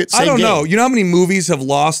 different market. Same I don't game. know. You know how many movies have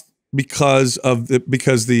lost because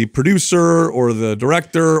the producer or the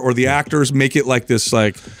director or the actors make it like this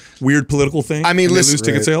weird political thing? I mean, listen, lose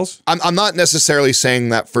ticket sales. I'm not necessarily saying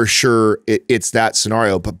that for sure it's that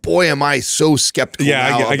scenario, but boy, am I so skeptical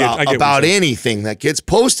about anything that gets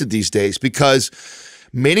posted these days, because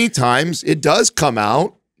many times it does come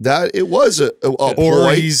out that it was a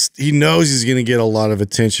or he knows he's going to get a lot of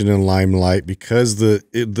attention and limelight because the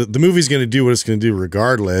movie's going to do what it's going to do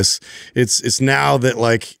regardless. It's now that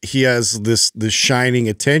like he has this shining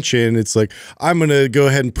attention. It's like, I'm going to go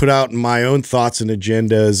ahead and put out my own thoughts and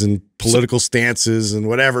agendas and political stances and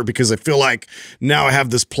whatever, because I feel like now I have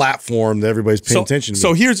this platform that everybody's paying attention to.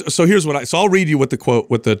 So here's what I'll read you what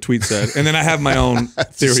the tweet said, and then I have my own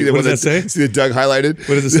theory. What does that say? See that Doug highlighted?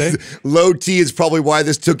 What does it say? Low T is probably why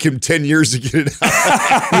this took him 10 years to get it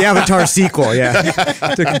out. The Avatar sequel,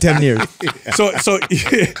 took him 10 years. So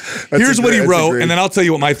here's what he wrote, and then I'll tell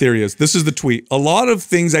you what my theory is. This is the tweet. A lot of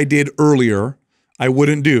things I did earlier I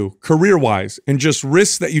wouldn't do career-wise, and just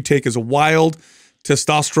risks that you take as a wild,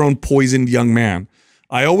 testosterone poisoned young man.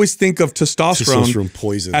 I always think of testosterone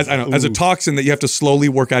poison as a toxin that you have to slowly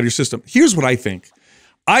work out of your system. Here's what I think.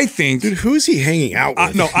 Dude, who's he hanging out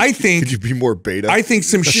with? No, I think. Could you be more beta? I think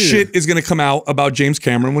some shit is going to come out about James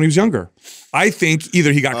Cameron when he was younger. I think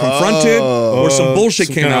either he got confronted or some bullshit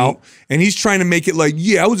came out, and he's trying to make it like,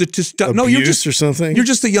 I was a testosterone. No, you're just or something. You're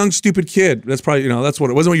just a young stupid kid. That's probably that's what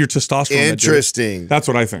it wasn't. What your testosterone. Interesting. That's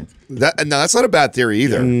what I think. No, that's not a bad theory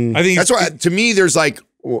either. I think that's why to me there's like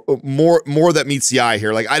more that meets the eye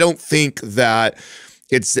here. Like, I don't think that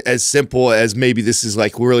it's as simple as maybe this is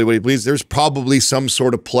like really what he believes. There's probably some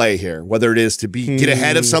sort of play here, whether it is to get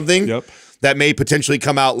ahead of something that may potentially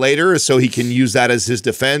come out later, so he can use that as his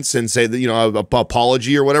defense and say that, an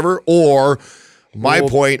apology or whatever, or my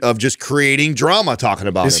point of just creating drama talking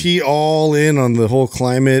about Is he all in on the whole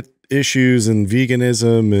climate issues and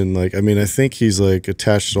veganism and I think he's like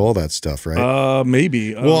attached to all that stuff, right?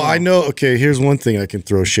 Maybe. Well, I know. Okay, here's one thing I can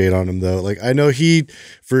throw shade on him though. Like, I know he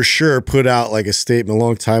for sure put out like a statement a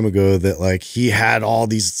long time ago that like he had all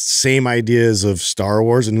these same ideas of Star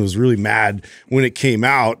Wars and was really mad when it came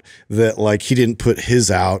out that like he didn't put his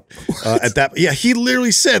out at that. Yeah, he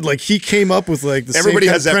literally said like he came up with like the everybody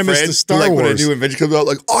same has that premise friend to Star like Wars. When a new invention comes out,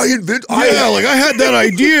 like I had that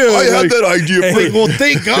idea. I had that idea. Like, well,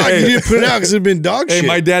 thank God you didn't put it out because it'd been dog shit. Hey,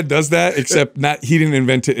 my dad does that, except he didn't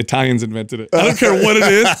invent it. Italians invented it. I don't care what it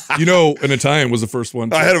is. An Italian was the first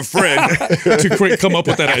one. I had a friend to come up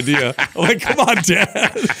with that idea. I'm like, come on,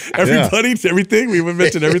 Dad. Everybody, everything. We've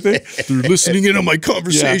invented everything. They're listening in on my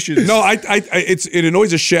conversations. Yeah. No, it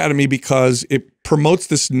annoys the shit out of me because it promotes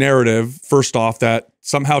this narrative, first off, that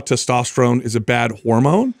somehow testosterone is a bad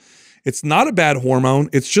hormone. It's not a bad hormone.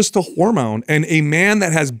 It's just a hormone. And a man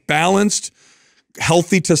that has balanced,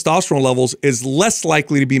 healthy testosterone levels is less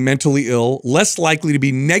likely to be mentally ill, less likely to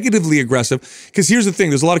be negatively aggressive. Because here's the thing,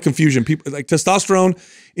 there's a lot of confusion. People like testosterone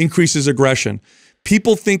increases aggression.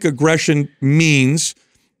 People think aggression means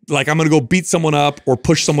like I'm going to go beat someone up or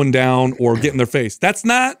push someone down or get in their face. That's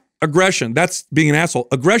not aggression. That's being an asshole.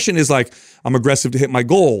 Aggression is like, I'm aggressive to hit my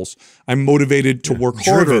goals. I'm motivated to work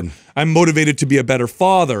harder. I'm motivated to be a better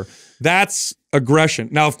father. That's aggression.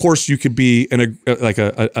 Now, of course, you could be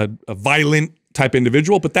a violent type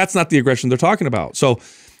individual, but that's not the aggression they're talking about. So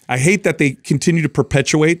I hate that they continue to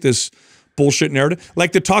perpetuate this bullshit narrative,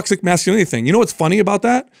 like the toxic masculinity thing. You know what's funny about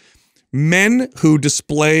that? Men who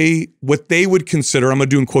display what they would consider, I'm going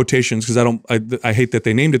to do in quotations because I hate that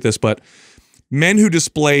they named it this, but men who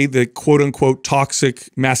display the quote unquote toxic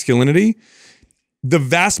masculinity, the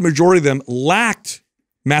vast majority of them lacked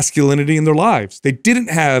masculinity in their lives. They didn't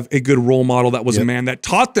have a good role model that was a man that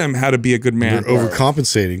taught them how to be a good man. They're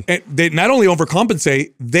overcompensating. And they not only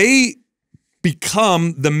overcompensate, they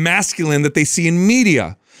become the masculine that they see in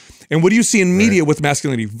media. And what do you see in media with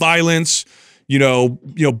masculinity? Violence, you know,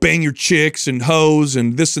 bang your chicks and hoes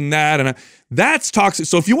and this and that. And that's toxic.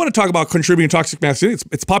 So if you want to talk about contributing to toxic masculinity,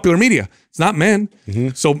 it's popular media. It's not men.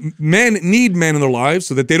 So men need men in their lives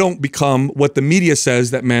so that they don't become what the media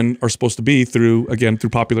says that men are supposed to be through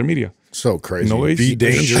popular media. So crazy. Noise, Be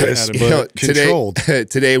dangerous, but controlled.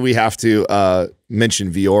 Today we have to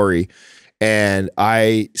mention Viore. And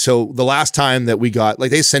so the last time that we got,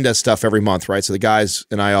 like, they send us stuff every month, right? So the guys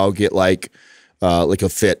and I all get like a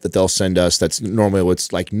fit that they'll send us that's normally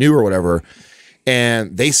what's like new or whatever.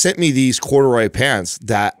 And they sent me these corduroy pants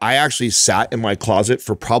that I actually sat in my closet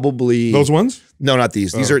for probably— Those ones? No, not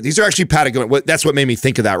these. These are actually Patagonia. That's what made me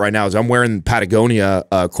think of that right now is I'm wearing Patagonia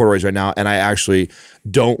corduroys right now, and I actually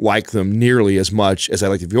don't like them nearly as much as I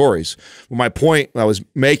like the Viore's. Well, my point I was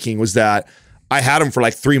making was that I had them for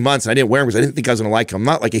like 3 months and I didn't wear them because I didn't think I was gonna like them. I'm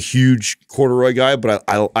not like a huge corduroy guy, but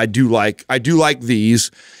I do like these,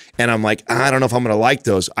 and I'm like, I don't know if I'm gonna like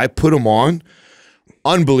those. I put them on,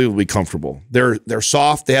 unbelievably comfortable. They're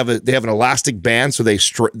soft. They have an elastic band, so they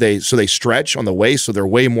stretch on the waist, so they're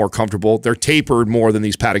way more comfortable. They're tapered more than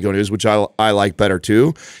these Patagonias, which I like better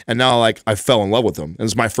too. And now I fell in love with them. And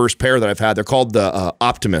it's my first pair that I've had. They're called the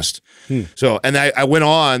Optimist. So, and I went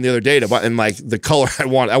on the other day and like the color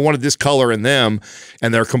I wanted this color in them,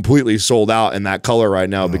 and they're completely sold out in that color right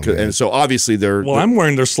now and so obviously they're— Well, I'm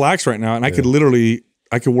wearing their slacks right now, and I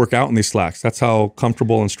could work out in these slacks. That's how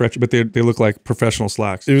comfortable and stretchy, but they look like professional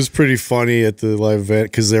slacks. It was pretty funny at the live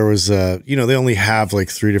event because there was, they only have like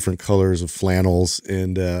 3 different colors of flannels.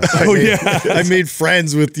 And I made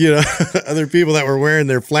friends with, other people that were wearing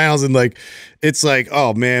their flannels. And like, it's like,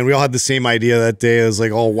 oh man, we all had the same idea that day. It was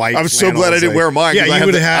like all white. I'm so glad I didn't wear mine. Yeah, you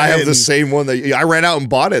would have had. I have the same one that I ran out and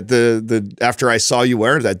bought it after I saw you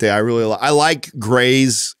wear it that day. I like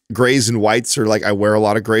grays. Grays and whites are like, I wear a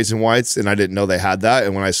lot of grays and whites, and I didn't know they had that.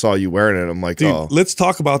 And when I saw you wearing it, I'm like, dude, oh. Let's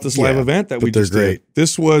talk about this live event that we just did.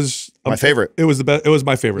 This was my favorite. It was the best. It was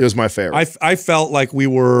my favorite. It was my favorite. I felt like we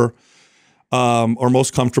were our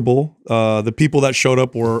most comfortable. The people that showed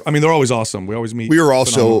up were, they're always awesome. We always meet. We were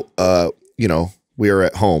also, we were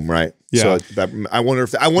at home, right? Yeah. So I wonder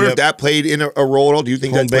if that played in a role at all. Do you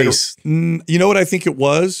think home that base? You know what I think it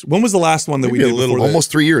was? When was the last one that we did?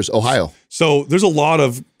 Almost 3 years. Ohio. So there's a lot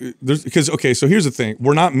of so here's the thing.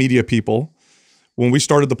 We're not media people. When we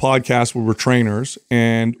started the podcast, we were trainers,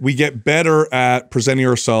 and we get better at presenting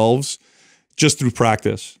ourselves just through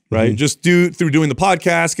practice, right? Just through doing the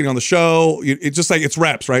podcast, getting on the show. It's just like, it's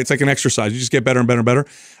reps, right? It's like an exercise. You just get better and better and better.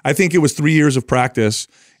 I think it was 3 years of practice.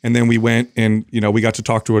 And then we went and, we got to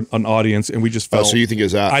talk to an audience, and we just felt— so you think it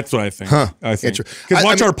was that? That's what I think. I think. Because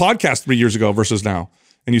watch our podcast 3 years ago versus now,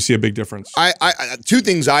 and you see a big difference. Two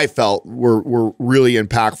things I felt were really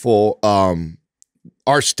impactful.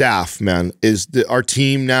 Our staff, man, our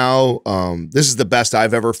team now. This is the best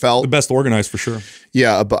I've ever felt. The best organized for sure.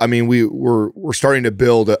 Yeah, but we're starting to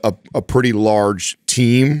build a pretty large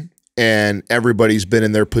team. And everybody's been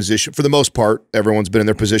in their position for the most part. Everyone's been in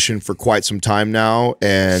their position for quite some time now.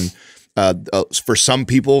 And for some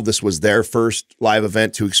people, this was their first live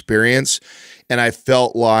event to experience. And I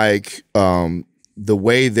felt like the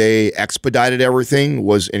way they expedited everything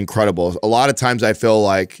was incredible. A lot of times I feel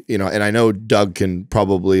like, and I know Doug can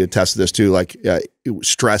probably attest to this too, like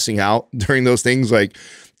stressing out during those things, like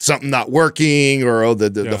something not working or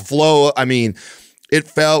the flow. It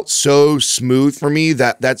felt so smooth for me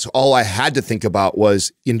that's all I had to think about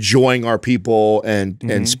was enjoying our people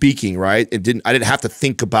and speaking, right? I didn't have to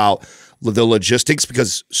think about the logistics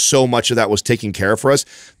because so much of that was taken care of for us.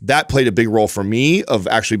 That played a big role for me of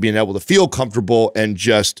actually being able to feel comfortable and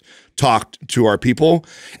just talk to our people.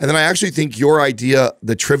 And then I actually think your idea,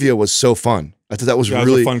 the trivia, was so fun. I thought that was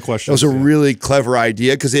really a fun question. That was a really clever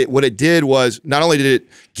idea because what it did was not only did it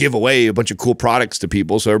give away a bunch of cool products to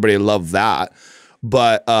people, so everybody loved that,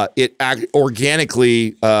 but it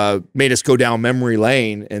organically made us go down memory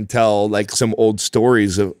lane and tell like some old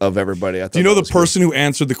stories of everybody. I thought. Do you know the person who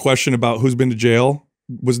answered the question about who's been to jail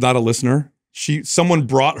was not a listener? Someone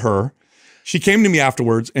brought her She came to me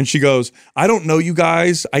afterwards and she goes, I don't know you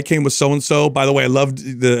guys. I came with so-and-so. By the way, I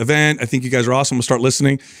loved the event. I think you guys are awesome. I'm gonna start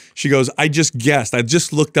listening. She goes, I just guessed. I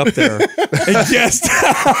just looked up there and guessed.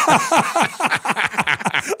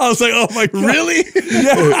 I was like, oh my God. Really?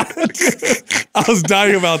 Yeah. I was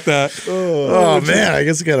dying about that. Oh man, I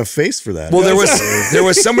guess I got a face for that. Well, there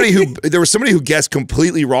was somebody who guessed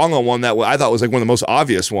completely wrong on one that I thought was like one of the most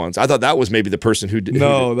obvious ones. I thought that was maybe the person who did.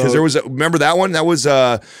 No, because there was remember that one? That was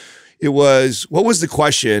it was, what was the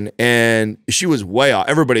question? And she was way off.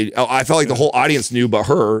 Everybody, I felt like the whole audience knew but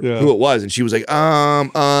her who it was, and she was like,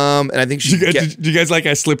 and I think she. Did you guys like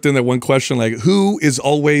I slipped in that one question like, who is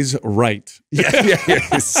always right? Yeah.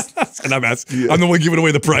 And I'm asking, I'm the one giving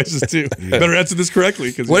away the prizes too. Better answer this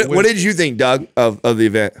correctly. What did you think, Doug, of the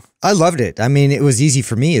event? I loved it. I mean, it was easy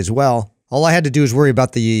for me as well. All I had to do was worry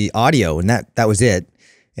about the audio, and that was it.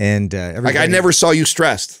 And like I never saw you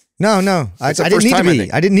stressed. No, I didn't need to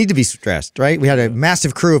be. I didn't need to be stressed, right? We had a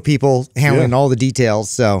massive crew of people handling all the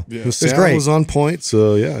details, so it was great. Was on point,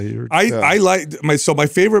 so yeah. I liked my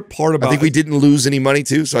favorite part about. I think we didn't lose any money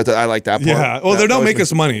too, so I liked that part. Yeah, well, they don't make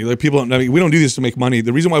us money. Like people, I mean, we don't do this to make money.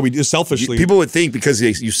 The reason why we do selfishly, people would think because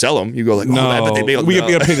you sell them, you go like, no, but they we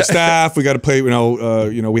got to pay the staff. We got to pay.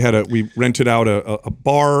 We rented out a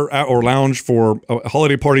bar or lounge for a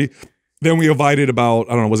holiday party. Then we invited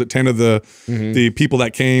about, I don't know, was it 10 of the people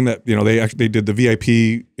that came that, they did the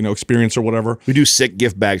VIP, experience or whatever. We do sick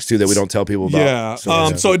gift bags too that we don't tell people about.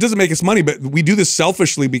 Yeah. So it doesn't make us money, but we do this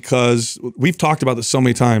selfishly because we've talked about this so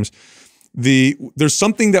many times. There's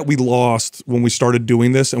something that we lost when we started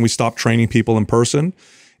doing this and we stopped training people in person.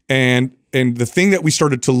 And the thing that we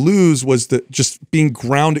started to lose was just being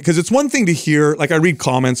grounded. Because it's one thing to hear, like I read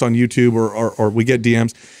comments on YouTube or we get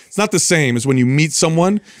DMs. It's not the same as when you meet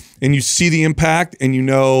someone and you see the impact and you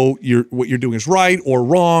know what you're doing is right or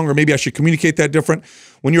wrong, or maybe I should communicate that different.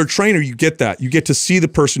 When you're a trainer, you get that. You get to see the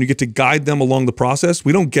person, you get to guide them along the process.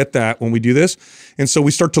 We don't get that when we do this. And so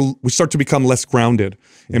we start to become less grounded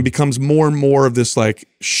and becomes more and more of this like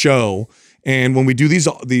show. And when we do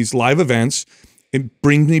these live events, it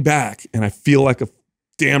brings me back and I feel like a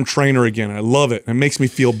damn trainer again. I love it. It makes me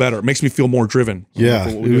feel better. It makes me feel more driven. Yeah,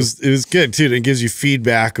 it was good too. It gives you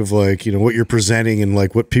feedback of like, what you're presenting and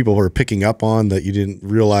like what people are picking up on that you didn't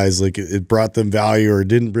realize like it brought them value or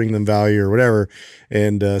didn't bring them value or whatever.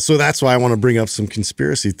 And so that's why I want to bring up some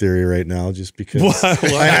conspiracy theory right now, just because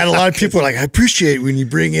I had a lot of people like, I appreciate when you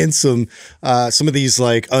bring in some of these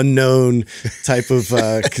like unknown type of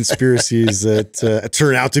conspiracies that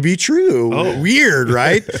turn out to be true. Oh. Weird,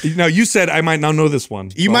 right? Now you said I might not know this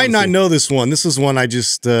one. You might not know this one. This is one I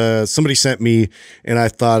just somebody sent me, and I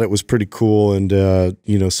thought it was pretty cool, and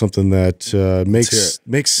something that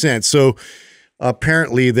makes sense. So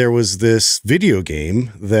apparently, there was this video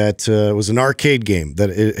game that was an arcade game that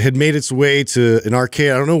it had made its way to an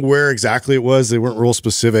arcade. I don't know where exactly it was. They weren't real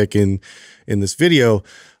specific in this video,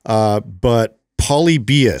 but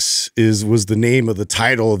Polybius was the name of the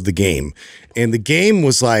title of the game, and the game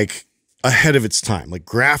was like ahead of its time. Like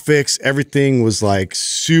graphics, everything was like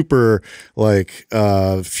super like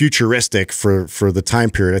futuristic for the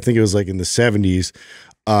time period. I think it was like in the 70s.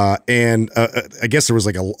 I guess there was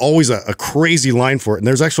like always a crazy line for it. And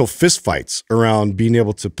there's actual fist fights around being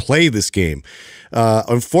able to play this game.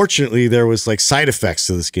 Unfortunately, there was like side effects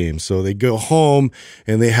to this game. So they go home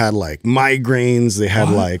and they had like migraines. They had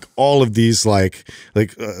like all of these like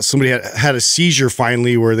somebody had a seizure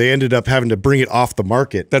finally where they ended up having to bring it off the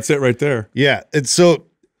market. That's it right there. Yeah. And so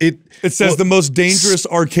it says the most dangerous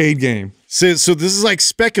arcade game. So this is like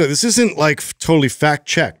speculative. This isn't like totally fact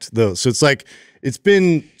checked though. So it's like, it's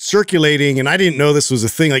been circulating, and I didn't know this was a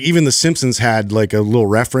thing. Like even The Simpsons had like a little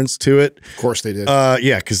reference to it. Of course they did.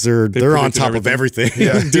 Yeah, because they're on top of everything.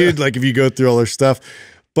 Yeah. Dude, like if you go through all their stuff.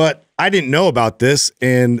 But I didn't know about this,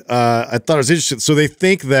 and I thought it was interesting. So they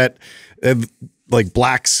think that like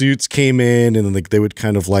black suits came in, and then like they would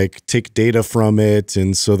kind of like take data from it,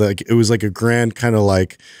 and so that it was like a grand kind of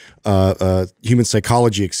like human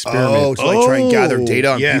psychology experiment. Oh, to like try and gather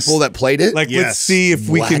data on people that played it? Like, let's see if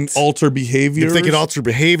we can alter behaviors. If they could alter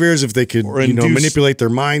behaviors, if they could, manipulate their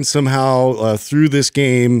mind somehow through this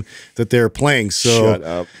game that they're playing. So shut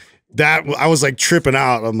up. That I was like tripping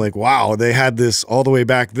out. I'm like, wow, they had this all the way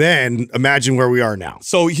back then. Imagine where we are now.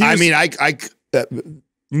 So it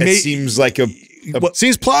seems like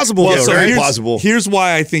seems plausible. Well, though, so right? Plausible. Here's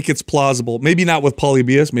why I think it's plausible. Maybe not with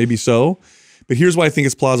Polybius, maybe so. But here's why I think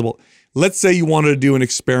it's plausible. Let's say you wanted to do an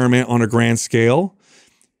experiment on a grand scale.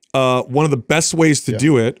 One of the best ways to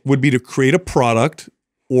do it would be to create a product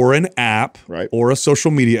or an app or a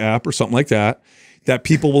social media app or something like that that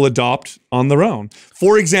people will adopt on their own.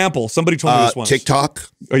 For example, somebody told me this once. TikTok.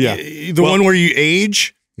 Oh yeah, The one where you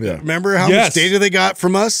age. Yeah. Remember how much data they got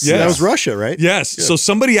from us? Yes. That was Russia, right? Yes. Yeah. So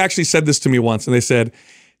somebody actually said this to me once, and they said,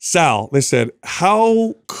 Sal, they said,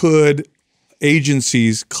 how could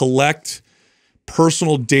agencies collect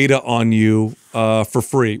personal data on you for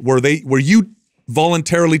free, where you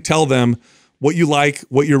voluntarily tell them what you like,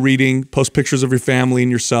 what you're reading, post pictures of your family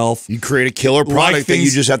and yourself. You create a killer product that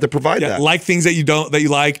you just have to provide that. Like things that you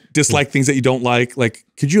like, dislike things that you don't like. Like,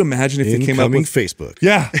 could you imagine if they came up with Facebook?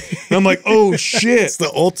 Yeah. And I'm like, oh shit. It's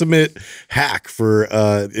the ultimate hack for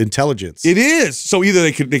intelligence. It is. So either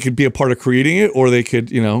they could be a part of creating it, or they could,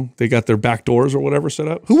 they got their back doors or whatever set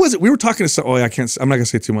up. Who was it? We were talking to some, I'm not gonna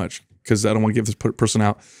say too much because I don't want to give this person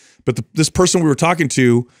out. But this person we were talking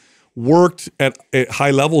to worked at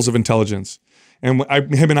high levels of intelligence. And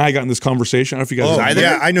him and I got in this conversation. I don't know if you guys.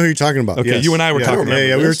 Yeah, I know who you're talking about. Okay, yes. you and I were talking.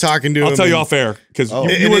 Yeah, we were talking to him. I'll tell you off air because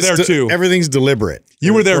you were there too. Everything's deliberate.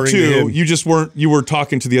 You were there too. You just weren't. You were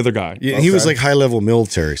talking to the other guy. Yeah, he was like high level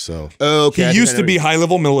military. So okay, he used to be high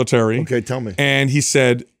level military. Okay, tell me. And he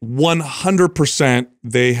said 100%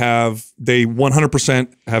 they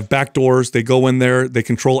 100% have back doors. They go in there. They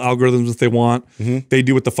control algorithms if they want. They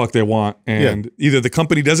do what the fuck they want. And either the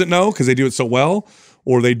company doesn't know because they do it so well,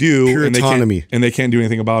 or they do pure and autonomy, and they can't do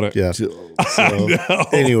anything about it. Yeah. So,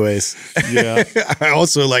 anyways, yeah. I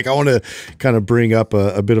also I want to kind of bring up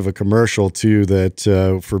a bit of a commercial too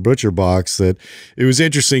that for Butcher Box that it was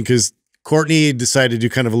interesting because Courtney decided to do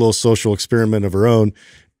kind of a little social experiment of her own,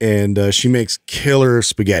 and she makes killer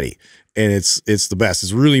spaghetti. And it's the best.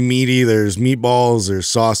 It's really meaty. There's meatballs. There's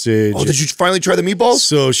sausage. Oh, did you finally try the meatballs?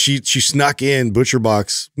 So she snuck in Butcher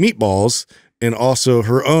Box meatballs and also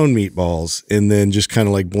her own meatballs, and then just kind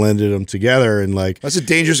of like blended them together. And like, that's a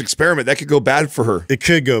dangerous experiment. That could go bad for her. It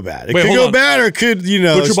could go bad. It could go bad, or it could,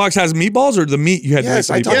 Butcher Box has meatballs, or the meat you had? Yes,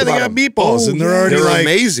 to make they got meatballs, and they're already like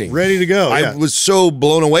amazing, ready to go. I was so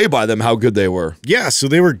blown away by them, how good they were. Yeah, so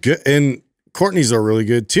they were good, and Courtney's are really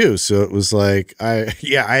good too. So it was like, I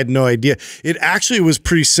had no idea. It actually was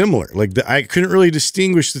pretty similar. Like I couldn't really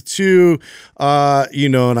distinguish the two,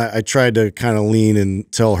 and I tried to kind of lean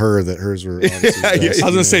and tell her that hers were obviously the best. I was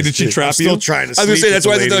going to say, did she trap you? Still trying to I was going to say, that's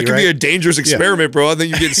why I thought that could be a dangerous experiment, bro. I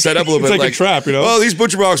think you get set up a little bit like a trap, Oh, these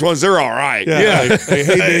Butcher Box ones, they're all right. Yeah. Like,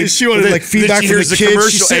 hey, babe. She wanted like feedback from the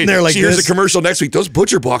kids. She's sitting there like here's the commercial next week. Those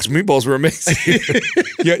Butcher Box meatballs were amazing.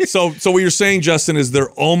 Yeah. So what you're saying, Justin, is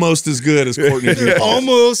they're almost as good as Courtney's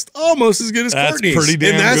meatballs. Almost as good as Courtney's. Pretty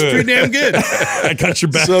damn and that's good. pretty damn good. I got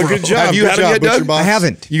your back. So bro. good job. Have you had them yet, Doug? I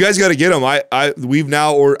haven't. You guys got to get them. We've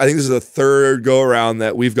now, or I think this is the third go around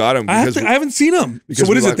that we've got them. I haven't seen them. So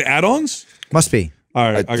what is it? The add-ons? Must be.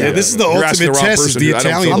 All right. This is the ultimate test. Is the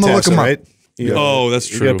Italian test, right? Oh, that's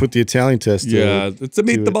true. You got to put the Italian test. Yeah, it's a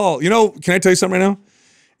meat the ball. Can I tell you something right now?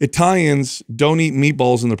 Italians don't eat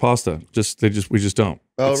meatballs in their pasta. We just don't.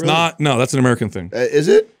 Oh, it's really? not. No, that's an American thing. Is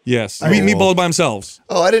it? Yes, you eat meatballs by themselves.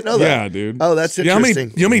 Oh, I didn't know that. Yeah, dude. Oh, that's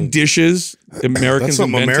interesting. You know how many dishes Americans That's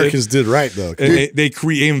something invented? Americans did right though. And they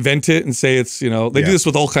invent it and say it's they do this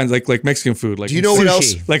with all kinds like Mexican food. Like, do you know what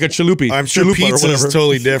else? Like a chalupa. I'm sure pizza is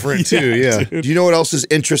totally different too. Yeah. Do you know what else is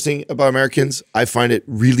interesting about Americans? I find it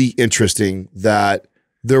really interesting that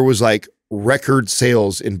there was like record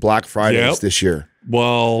sales in Black Fridays this year.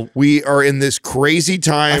 Well, we are in this crazy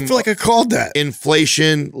time. I feel like I called that.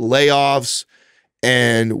 Inflation, layoffs,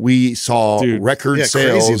 and we saw record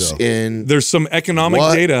sales in. There's some economic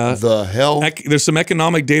data. The hell? There's some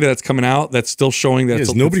economic data that's coming out that's still showing that.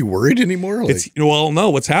 Is nobody worried anymore?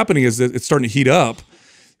 No. What's happening is that it's starting to heat up,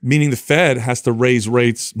 meaning the Fed has to raise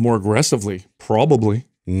rates more aggressively, probably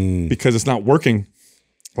because it's not working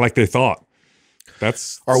like they thought.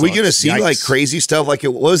 Are we going to see like crazy stuff? Like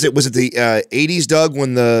was it the 80s, Doug,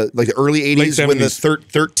 when the early 80s when the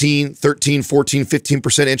 13, 14,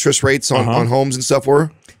 15% interest rates on homes and stuff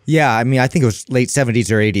were? Yeah, I mean, I think it was late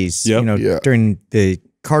 70s or 80s. During the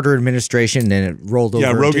Carter administration, and it rolled over.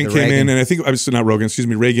 Yeah, Rogan came in, and I think I was not Rogan, excuse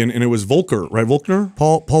me, Reagan, and it was Volcker, right? Volcker,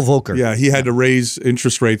 Paul Volcker. Yeah, he had to raise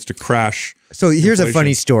interest rates to crash. So here's a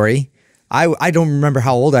funny story. I don't remember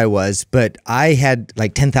how old I was, but I had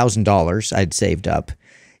like $10,000 I'd saved up,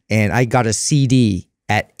 and I got a CD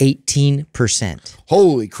at 18%.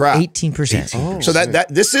 Holy crap! 18%. Oh, so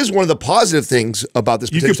this is one of the positive things about this.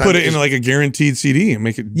 You could put it in like a guaranteed CD and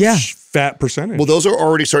make it fat percentage. Well, those are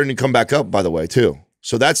already starting to come back up, by the way, too.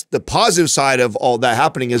 So that's the positive side of all that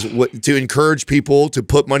happening is to encourage people to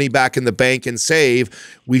put money back in the bank and save.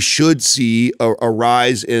 We should see a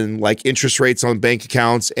rise in like interest rates on bank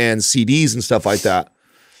accounts and CDs and stuff like that.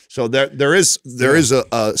 So there is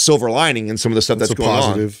a silver lining in some of the stuff that's going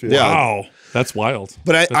on. Yeah. Wow. That's wild.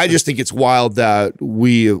 But I just think it's wild that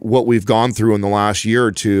what we've gone through in the last year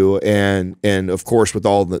or two, and of course with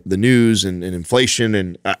all the news and inflation,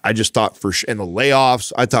 and I just thought and the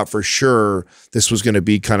layoffs, I thought for sure this was going to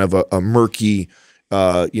be kind of a murky,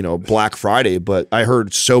 Black Friday. But I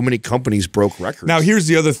heard so many companies broke records. Now here's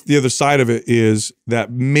the other side of it is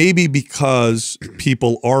that maybe because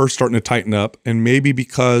people are starting to tighten up, and maybe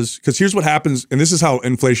because here's what happens, and this is how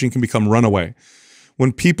inflation can become runaway.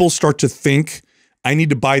 When people start to think, I need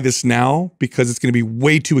to buy this now because it's going to be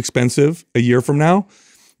way too expensive a year from now,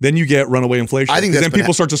 then you get runaway inflation. I think then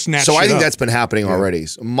people start to snatch So I think up. that's been happening already.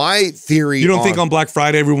 So my theory. You don't think on Black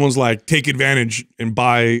Friday everyone's like, take advantage and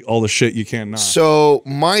buy all the shit you can now? So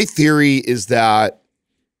my theory is that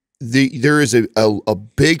there is a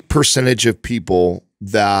big percentage of people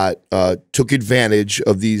that took advantage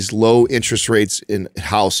of these low interest rates in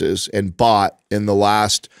houses and bought in the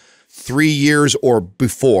last 3 years or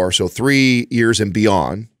before, so 3 years and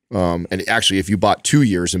beyond. And actually, if you bought 2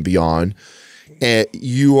 years and beyond,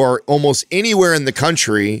 you are almost anywhere in the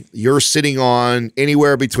country, you're sitting on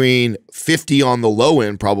anywhere between 50 on the low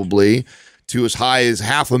end, probably, to as high as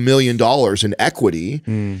 $500,000 in equity.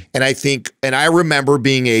 And I remember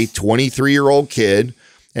being a 23-year-old kid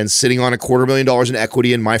and sitting on $250,000 in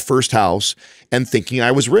equity in my first house and thinking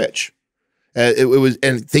I was rich.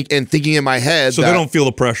 Thinking in my head, so they don't feel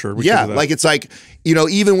the pressure. Yeah, like it's like,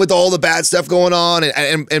 even with all the bad stuff going on,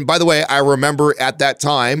 and by the way, I remember at that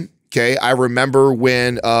time, okay, I remember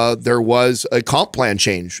when there was a comp plan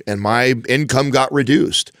change and my income got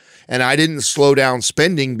reduced, and I didn't slow down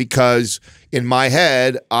spending because in my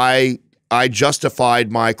head I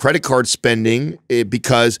justified my credit card spending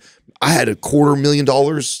because I had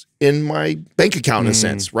 $250,000 in my bank account in a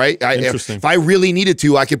sense, right? If I really needed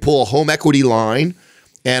to, I could pull a home equity line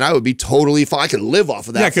and I would be totally fine. I could live off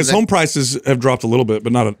of that. Yeah, because home prices have dropped a little bit,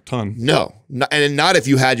 but not a ton. No, and not if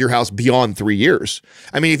you had your house beyond 3 years.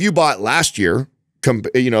 I mean, if you bought last year,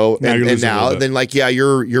 and now, then like, yeah,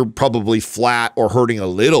 you're probably flat or hurting a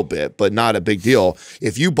little bit, but not a big deal.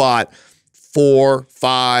 If you bought 4,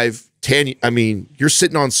 5, 10, I mean, you're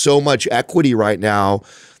sitting on so much equity right now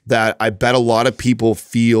that I bet a lot of people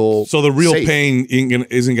feel so the real safe. pain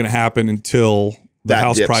isn't going to happen until the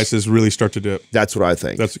house dips. Prices really start to dip. That's what I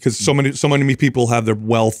think. That's because so many people have their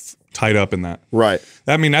wealth tied up in that. Right.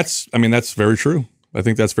 That's very true. I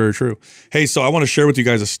think that's very true. Hey, so I want to share with you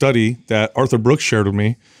guys a study that Arthur Brooks shared with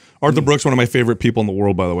me. Arthur Brooks, one of my favorite people in the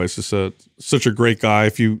world, by the way. It's just such a great guy.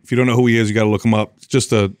 If you don't know who he is, you got to look him up.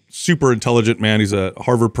 Just a super intelligent man. He's a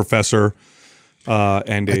Harvard professor. I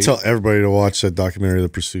tell everybody to watch that documentary, The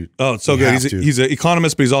Pursuit. Oh, it's so good. He's an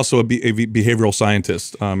economist, but he's also a behavioral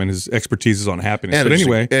scientist, and his expertise is on happiness. And but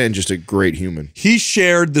anyway, and just a great human. He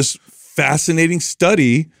shared this fascinating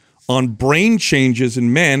study on brain changes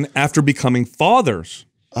in men after becoming fathers.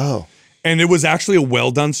 Oh. And it was actually a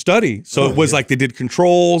well-done study. So it was like they did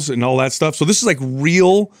controls and all that stuff. So this is like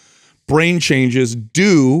real brain changes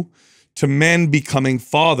due to men becoming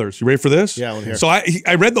fathers. You ready for this? Yeah, I want to hear. So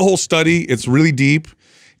I read the whole study. It's really deep,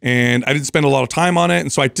 and I didn't spend a lot of time on it.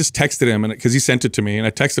 And so I just texted him, and because he sent it to me, and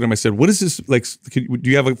I texted him. I said, "What is this like? Do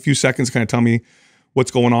you have a few seconds to kind of tell me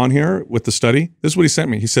what's going on here with the study?" This is what he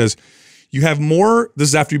sent me. He says, "You have more. This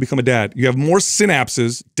is after you become a dad. You have more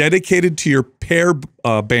synapses dedicated to your pair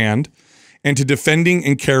band and to defending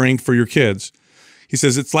and caring for your kids." He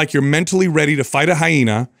says it's like you're mentally ready to fight a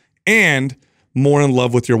hyena and more in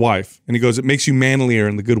love with your wife. And he goes, it makes you manlier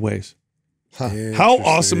in the good ways. How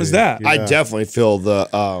awesome is that? Yeah. I definitely feel the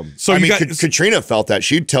so Katrina felt that.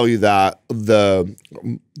 She'd tell you that the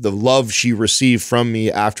love she received from me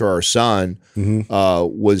after our son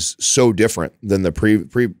was so different than the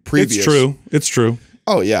previous. It's true. It's true.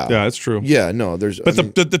 Oh yeah. Yeah, it's true. Yeah, no, there's But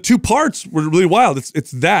the two parts were really wild.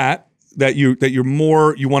 It's that you're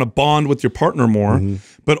more, you want to bond with your partner more,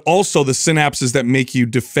 but also the synapses that make you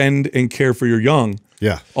defend and care for your young.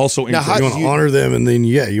 Yeah. Also, you want to honor them, and then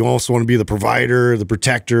you also want to be the provider, the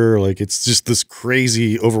protector. Like it's just this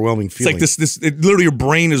crazy, overwhelming feeling. It's like literally your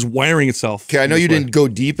brain is wiring itself. Okay, I know you didn't go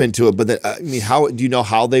deep into it, but then, I mean, how do you know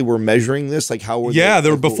how they were measuring this? Like how were they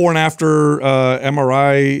were before and after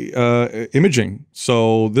MRI imaging.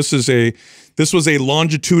 So this was a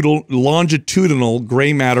longitudinal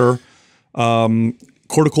gray matter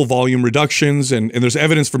cortical volume reductions, and there's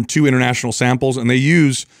evidence from 2 international samples, and they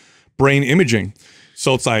use brain imaging.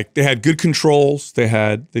 So it's like they had good controls. They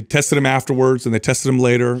tested them afterwards and they tested them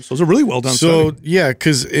later. So it was a really well done study. Yeah,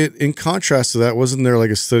 because in contrast to that, wasn't there like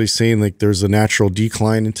a study saying like there's a natural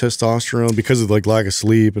decline in testosterone because of like lack of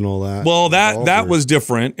sleep and all that? Well, that was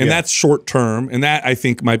different, and that's short term, and that I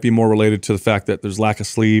think might be more related to the fact that there's lack of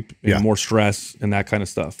sleep and more stress and that kind of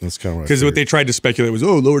stuff. That's kind of because what they tried to speculate was,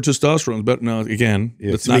 lower testosterone, but no, again,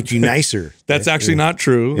 it's not make you nicer. That's actually not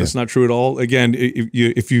true. That's not true at all. Again,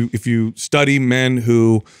 if you study men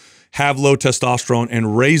who have low testosterone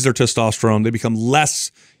and raise their testosterone, they become less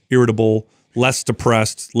irritable, less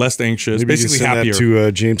depressed, less anxious, Maybe basically you send happier. That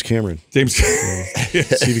to James Cameron. James, see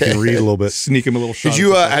if you can read a little bit. Sneak him a little shot. Did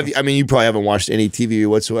you? I mean, you probably haven't watched any TV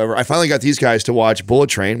whatsoever. I finally got these guys to watch Bullet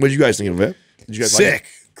Train. What did you guys think of it? Did you guys Sick. like it?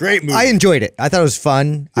 Great movie. I enjoyed it. I thought it was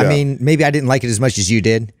fun. I mean, maybe I didn't like it as much as you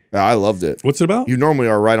did. Yeah, I loved it. What's it about? You normally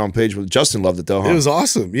are right on page with Justin. Loved it though, huh? It was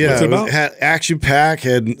awesome. Yeah, What's it about? Had action pack,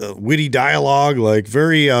 had witty dialogue, like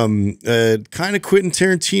very kind of Quentin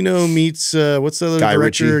Tarantino meets what's the other Guy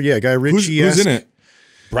director? Ritchie. Yeah, Guy Ritchie. Who's in it?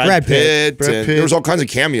 Brad Pitt. Brad And Pitt. there was all kinds of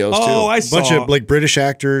cameos too. Oh, I A saw. bunch of like British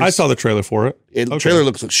actors. I saw the trailer for it. The trailer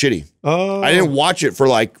looks shitty. Oh, I didn't watch it for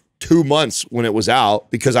like 2 months when it was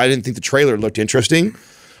out because I didn't think the trailer looked interesting.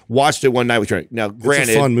 Watched it one night with Trent. Now, granted,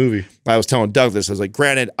 It's a fun movie. I was telling Doug this. I was like,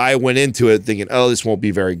 granted, I went into it thinking, oh, this won't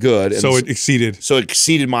be very good. And So it exceeded. so it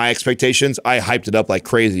exceeded my expectations. I hyped it up like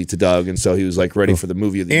crazy to Doug, and so he was like ready for the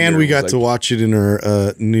movie of the year. And we It got was to like, watch it in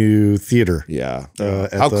our new theater. yeah.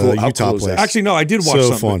 At How the cool- how Utah cool is that? place. Actually, no, I did watch So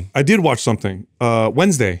something. fun. I did watch something.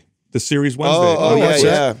 Wednesday, the series Wednesday. Oh, yeah, watch yeah.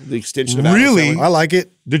 that? The extension of Adam Really? Sandler. I like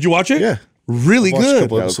it. Did you watch it? Yeah. Really Watched a good.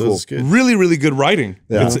 couple Yeah, episodes. cool. It's good. Really, really good writing.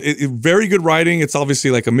 Yeah. It's very good writing. It's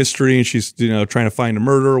obviously like a mystery, and she's trying to find a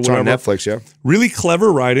murder or It's whatever. on Netflix, yeah. Really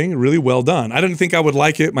clever writing, really well done. I didn't think I would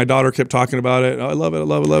like it. My daughter kept talking about it. Oh, I love it, I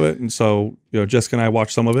love it, love it. And so Jessica and I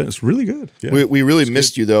watched some of it. It's really good. Yeah. We really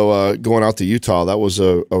missed you though, going out to Utah. That was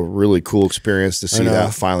a really cool experience to see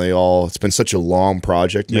that finally all. It's been such a long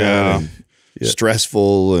project, man. Yeah. And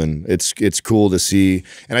stressful, and it's cool to see.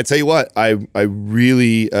 And I tell you what, I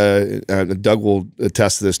really Doug will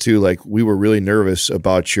attest to this too. Like, we were really nervous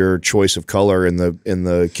about your choice of color in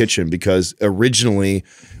the kitchen, because originally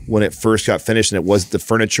when it first got finished and it was the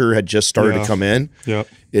furniture had just started to come in,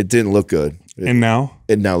 it didn't look good. And now?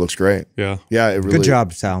 It now looks great. Yeah. Yeah, it really. Good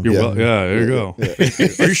job, Sal. You're well, there you go.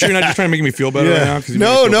 Are you sure you're not just trying to make me feel better right now? 'Cause you made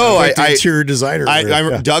me No, feel no, better? The interior designer.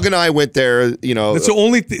 Doug and I went there. That's the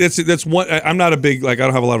only. That's one. I'm not a big I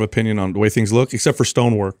don't have a lot of opinion on the way things look, except for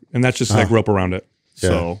stonework, and that's just I grew up around it.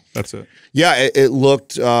 So that's it. Yeah, it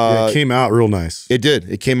looked. it came out real nice. It did.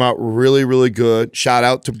 It came out really, really good. Shout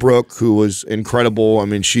out to Brooke, who was incredible. I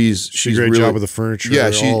mean, she's She did a great really, job with the furniture.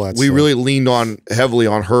 Yeah, all that we stuff. really leaned on heavily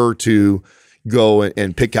on her to go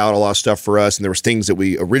and pick out a lot of stuff for us. And there was things that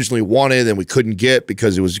we originally wanted and we couldn't get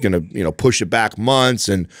because it was going to push it back months.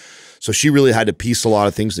 And so she really had to piece a lot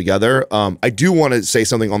of things together. I do want to say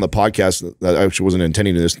something on the podcast that I actually wasn't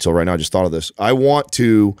intending to this until right now. I just thought of this. I want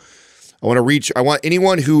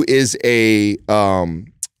anyone who is a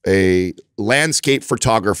landscape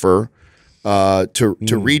photographer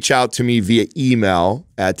to reach out to me via email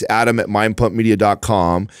at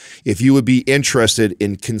adam@mindpumpmedia.com if you would be interested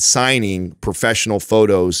in consigning professional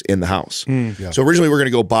photos in the house. So originally we were going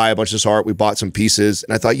to go buy a bunch of this art. We bought some pieces,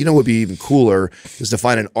 and I thought, what would be even cooler is to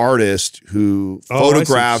find an artist who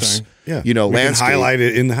photographs, we landscape. can highlight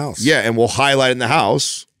it in the house. Yeah, and we'll highlight it in the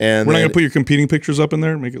house. And We're not then- going to put your competing pictures up in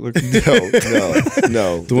there and make it look.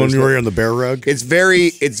 no. The one you were on the bear rug. It's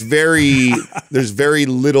very, there's very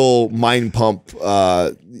little mind pump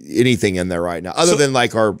anything in there right now, other than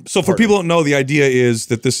like our. So for people who don't know, the idea is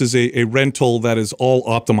that this is a rental that is all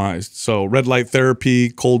optimized. So red light therapy,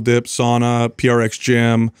 cold dip, sauna, PRX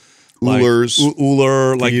gym, Oolers,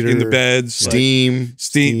 Ooler, like in the Theater, beds, steam,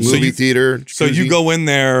 steam. movie theater. So you go in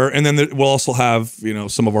there, and then we'll also have,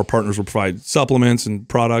 some of our partners will provide supplements and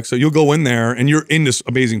products. So you'll go in there, and you're in this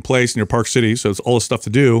amazing place in your Park City. So it's all the stuff to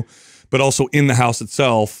do, but also in the house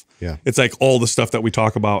itself. Yeah. It's like all the stuff that we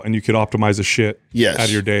talk about, and you could optimize the shit out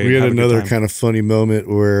of your day. We had have a good another time. kind of funny moment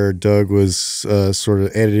where Doug was sort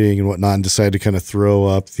of editing and whatnot and decided to kind of throw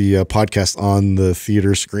up the podcast on the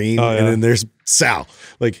theater screen. Oh, yeah. And then there's Sal,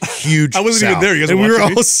 like huge. I wasn't even Sal. there. You guys and were we were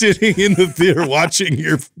watching all sitting in the theater watching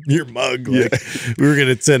your mug. Like we were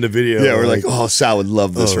going to send a video. Yeah, we're like, oh, Sal would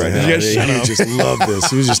love this right now. Did you guys He shut up? just loved this.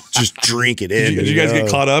 He was just drink it in. Did you guys get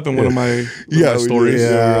caught up in one of my stories?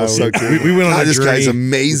 Yeah, we went on that this journey. guy's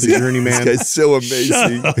amazing. The journeyman. This guy's so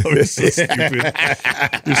amazing. You're so stupid.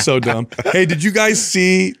 You're so dumb. Hey, did you guys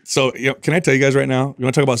see? So, can I tell you guys right now? You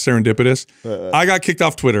want to talk about serendipitous? I got kicked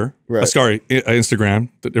off Twitter. Right. Instagram.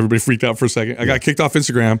 That everybody freaked out for a second. I got kicked off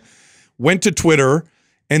Instagram went to Twitter,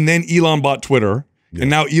 and then Elon bought Twitter, and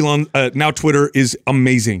now Twitter is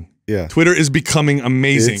amazing. Yeah, Twitter is becoming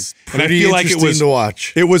amazing, and I feel like it was to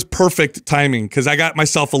watch. It was perfect timing because I got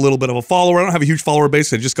myself a little bit of a follower. I don't have a huge follower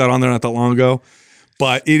base. I just got on there not that long ago,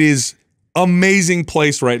 but it is amazing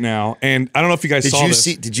place right now. And I don't know if you guys saw this.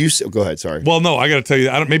 Did you see? Go ahead. Sorry. Well, no, I got to tell you.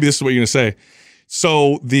 Maybe this is what you're going to say.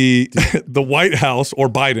 So the White House or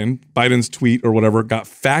Biden's tweet or whatever got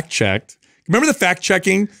fact checked. Remember the fact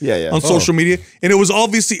checking on social media? And it was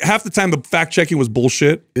obviously half the time the fact checking was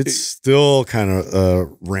bullshit. It's still kind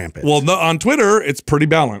of rampant. Well, no, on Twitter, it's pretty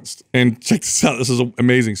balanced. And check this out. This is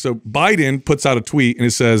amazing. So Biden puts out a tweet and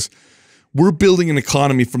it says, "We're building an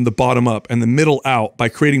economy from the bottom up and the middle out by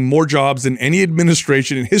creating more jobs than any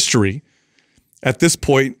administration in history at this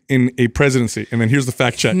point in a presidency." And then here's the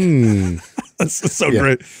fact check. That's so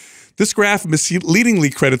great. This graph misleadingly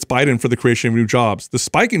credits Biden for the creation of new jobs. The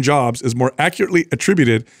spike in jobs is more accurately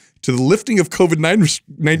attributed to the lifting of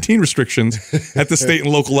COVID-19 restrictions at the state and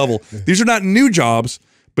local level. These are not new jobs,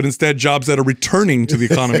 but instead jobs that are returning to the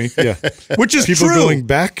economy, which is people true. Going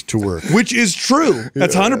back to work, which is true.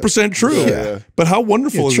 That's 100% true. Yeah. But how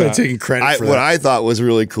wonderful is that? Taking credit for What that. I thought was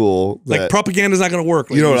really cool, Like propaganda is not going to work.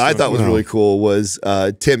 Like you know what I thought was really cool was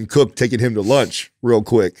Tim Cook taking him to lunch real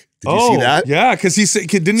quick. Did you see that? Yeah, because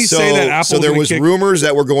didn't he say that Apple? So there was rumors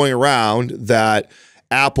that were going around that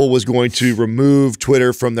Apple was going to remove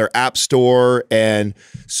Twitter from their app store, and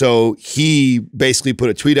so he basically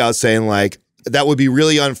put a tweet out saying like, "That would be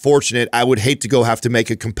really unfortunate. I would hate to have to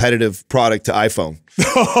make a competitive product to iPhone."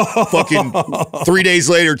 Fucking 3 days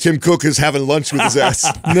later, Tim Cook is having lunch with his ass.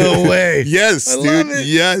 No way. Yes, dude.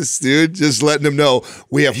 Yes, dude. Just letting him know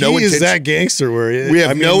we have no intention. Is that gangster? We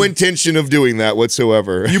have no intention of doing that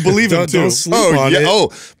whatsoever. You believe him too? Don't sleep on it.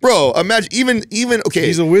 Oh, bro. Imagine even okay.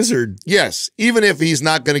 He's a wizard. Yes, even if he's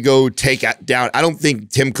not going to go take down, I don't think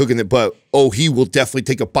Tim Cook in it, but he will definitely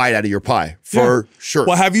take a bite out of your pie for sure.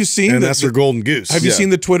 Well, have you seen? And that's their golden goose. Have you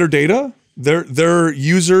seen the Twitter data? Their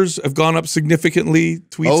users have gone up significantly.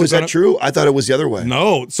 Tweets. Oh, is that true? I thought it was the other way.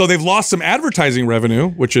 No, so they've lost some advertising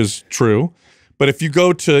revenue, which is true. But if you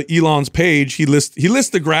go to Elon's page, he lists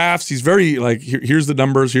the graphs. He's very like, here's the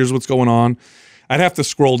numbers. Here's what's going on. I'd have to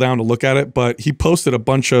scroll down to look at it, but he posted a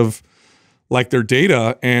bunch of like their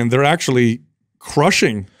data, and they're actually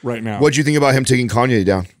crushing right now. What do you think about him taking Kanye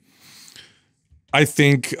down? I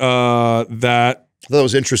think that. I thought it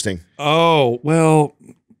was interesting. Oh well.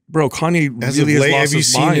 Bro, Kanye really has lost have you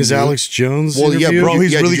his seen mind, his dude. Alex Jones Well, interview? yeah, bro.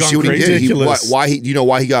 He's really did you gone see what he did? ridiculous. Why you know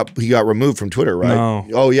why he got removed from Twitter, right? No.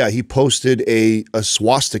 Oh yeah, he posted a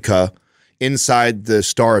swastika inside the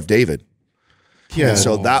Star of David. Yeah. And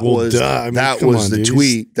so that Well, was duh. I mean, that come was on, the dude.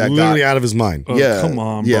 tweet He's that literally got out of his mind. Oh, Yeah. come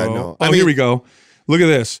on, bro. Yeah, no. Oh, here we go. Look at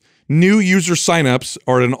this. New user signups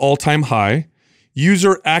are at an all-time high.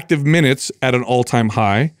 User active minutes at an all-time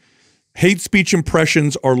high. Hate speech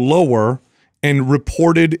impressions are lower, and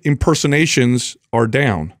reported impersonations are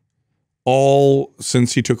down. All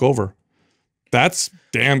since he took over. That's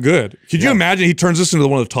damn good. Could you imagine he turns this into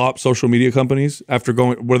one of the top social media companies after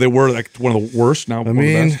going where they were like one of the worst? Now, I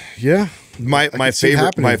mean, yeah. My see it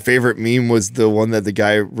happening. favorite meme was the one that the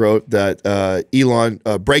guy wrote that Elon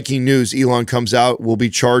breaking news, Elon comes out, will be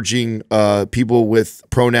charging people with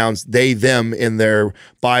pronouns they them in their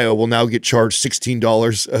bio will now get charged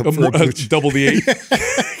 $16 for a booch. double the 8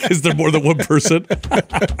 because they're more than one person. I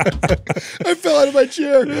fell out of my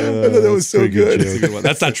chair. I thought that was so pretty good good.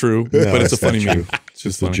 That's not true, No, but it's a it's not funny meme. true. It's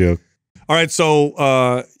Just funny. a joke. All right,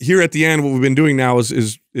 so here at the end, what we've been doing now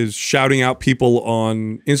is shouting out people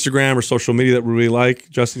on Instagram or social media that we really like.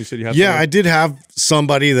 Justin, you said you have Yeah, someone? I did have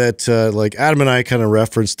somebody that like Adam and I kind of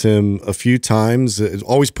referenced him a few times. It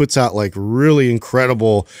always puts out like really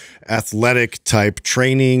incredible athletic type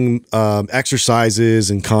training, exercises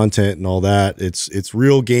and content and all that. It's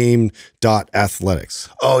realgame.athletics.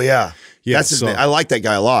 Oh yeah. Yeah, That's his so- name. I like that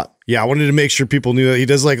guy a lot. Yeah, I wanted to make sure people knew that he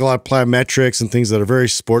does like a lot of plyometrics and things that are very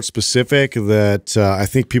sports specific that I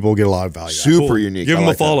think people will get a lot of value out of. Super unique. Give I him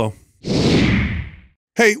like a follow.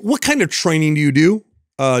 Hey, what kind of training do you do?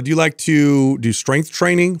 Do you like to do strength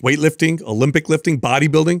training, weightlifting, Olympic lifting,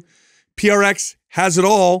 bodybuilding? PRX has it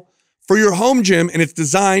all for your home gym, and it's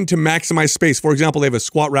designed to maximize space. For example, they have a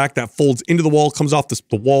squat rack that folds into the wall, comes off the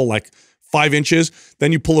wall like 5 inches.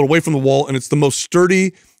 Then you pull it away from the wall, and it's the most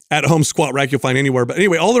sturdy at-home squat rack you'll find anywhere. But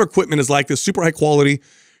anyway, all their equipment is like this, super high quality,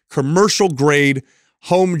 commercial grade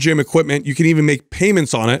home gym equipment. You can even make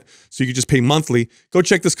payments on it, so you can just pay monthly. Go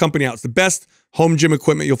check this company out. It's the best home gym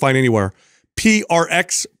equipment you'll find anywhere.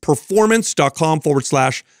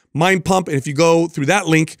 prxperformance.com/mindpump. And if you go through that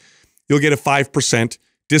link, you'll get a 5%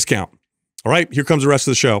 discount. All right, here comes the rest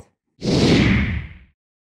of the show.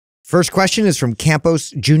 First question is from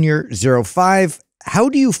Campos Junior 05. How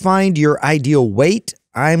do you find your ideal weight?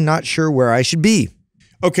 I'm not sure where I should be.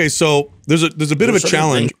 Okay, so there's a bit of a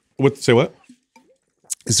challenge with, say what?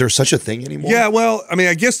 Is there such a thing anymore? Yeah, well, I mean,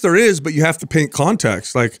 I guess there is, but you have to paint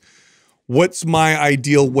context. Like, what's my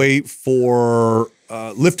ideal weight for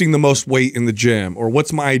lifting the most weight in the gym? Or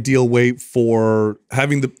what's my ideal weight for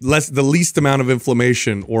having the least amount of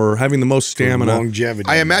inflammation or having the most stamina? Longevity.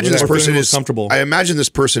 I imagine this person is comfortable. I imagine this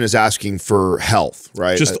person is asking for health,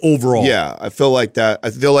 right? Just overall. Yeah, I feel like that.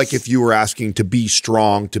 I feel like if you were asking to be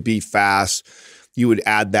strong, to be fast, you would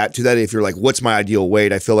add that to that. If you're like, what's my ideal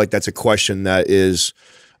weight? I feel like that's a question that is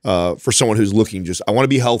for someone who's looking just, I want to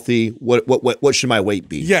be healthy. What should my weight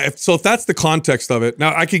be? Yeah, so if that's the context of it.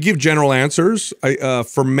 Now, I could give general answers.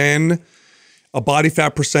 For men, a body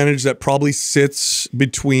fat percentage that probably sits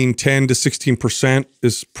between 10 to 16%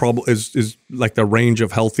 is probably is like the range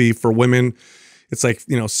of healthy. For women, it's like,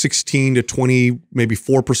 16 to 20, maybe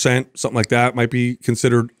 4%, something like that might be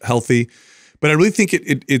considered healthy. But I really think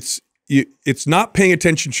it's not paying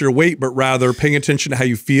attention to your weight, but rather paying attention to how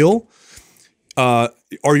you feel.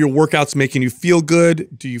 Are your workouts making you feel good?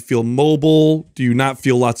 Do you feel mobile? Do you not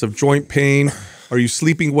feel lots of joint pain? Are you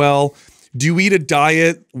sleeping well? Do you eat a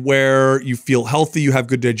diet where you feel healthy, you have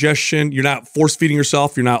good digestion, you're not force feeding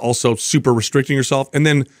yourself, you're not also super restricting yourself? And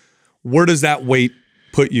then where does that weight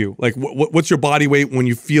put you? Like what's your body weight when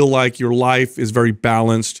you feel like your life is very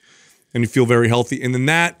balanced and you feel very healthy? And then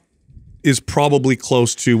that is probably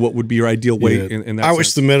close to what would be your ideal weight in that sense.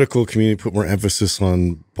 wish the medical community put more emphasis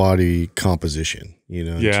on body composition,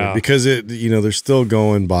 because they're still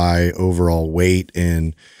going by overall weight.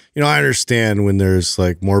 And, I understand when there's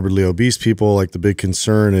like morbidly obese people, like the big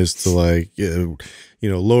concern is to like,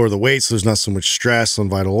 lower the weight so there's not so much stress on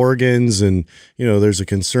vital organs. And, there's a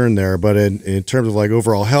concern there. But in terms of like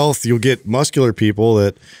overall health, you'll get muscular people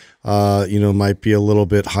that, might be a little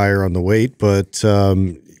bit higher on the weight, but,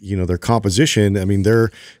 their composition, I mean, they're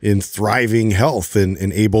in thriving health and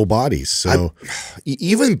able bodies. So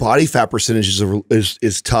even body fat percentages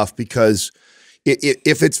is tough because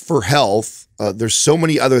if it's for health, there's so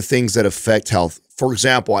many other things that affect health. For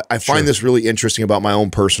example, I find this really interesting about my own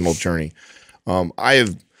personal journey.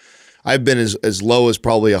 I've been as low as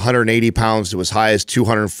probably 180 pounds to as high as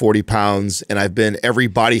 240 pounds. And I've been every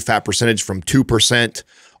body fat percentage from 2%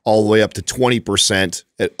 all the way up to 20%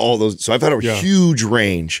 at all those. So I've had a huge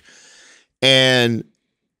range. And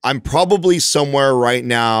I'm probably somewhere right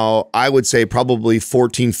now, I would say probably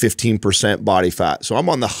 14, 15% body fat. So I'm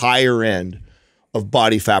on the higher end of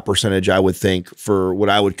body fat percentage, I would think, for what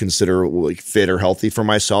I would consider like fit or healthy for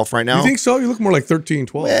myself right now. You think so? You look more like 13,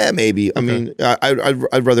 12. Yeah, maybe. Okay. I mean,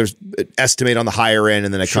 I'd rather estimate on the higher end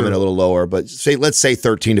and then I come in a little lower. But let's say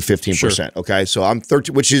 13 to 15%. Okay, so I'm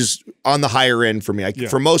 13, which is on the higher end for me.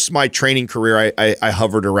 For most of my training career, I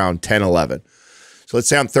hovered around 10, 11. So let's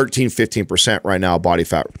say I'm 13, 15% right now, body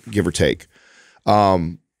fat, give or take.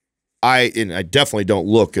 I definitely don't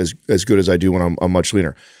look as good as I do when I'm much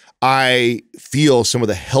leaner. I feel some of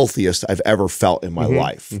the healthiest I've ever felt in my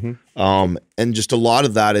life. And just a lot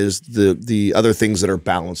of that is the other things that are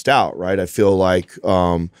balanced out, right? I feel like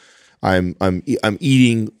I'm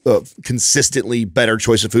eating consistently better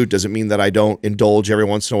choice of food. Doesn't mean that I don't indulge every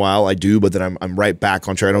once in a while. I do, but then I'm right back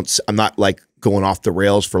on track. I'm not like going off the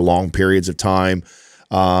rails for long periods of time.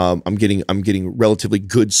 I'm getting relatively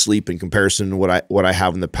good sleep in comparison to what I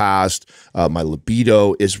have in the past. My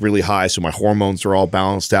libido is really high, so my hormones are all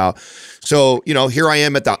balanced out. So here I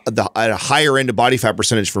am at a higher end of body fat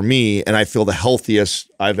percentage for me, and I feel the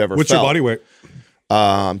healthiest I've ever felt. What's your body weight?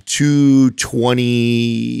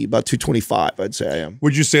 220, about 225, I'd say I am.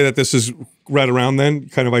 Would you say that this is right around then,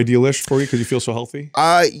 kind of idealish for you because you feel so healthy?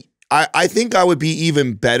 I think I would be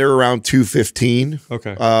even better around 215.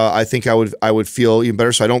 Okay. I think I would feel even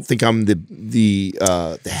better. So I don't think I'm the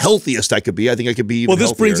healthiest I could be. I think I could be even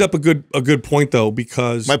this healthier. brings up a good point though,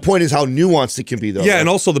 because my point is how nuanced it can be though. Yeah, and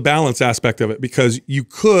also the balance aspect of it, because you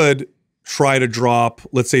could try to drop,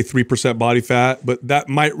 let's say 3% body fat, but that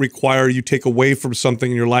might require you take away from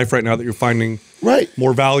something in your life right now that you're finding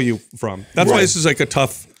more value from. That's why this is like a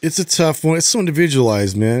tough. It's a tough one. It's so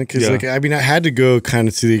individualized, man. Because I had to go kind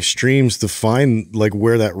of to the extremes to find like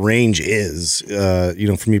where that range is.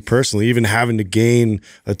 For me personally, even having to gain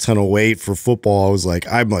a ton of weight for football, I was like,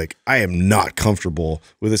 I am not comfortable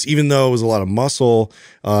with this. Even though it was a lot of muscle,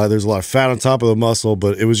 there's a lot of fat on top of the muscle,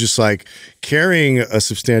 but it was just like carrying a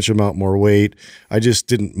substantial amount more weight. I just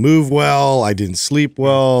didn't move well. I didn't sleep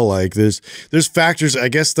well. Like there's factors. I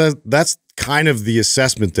guess that's kind of the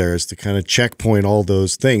assessment there, is to kind of checkpoint all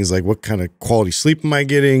those things. Like what kind of quality sleep am I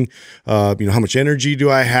getting? How much energy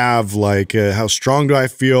do I have? Like how strong do I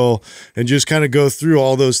feel? And just kind of go through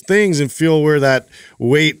all those things and feel where that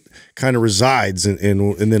weight kind of resides, and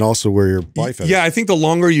then also where your body fat is. Yeah, I think the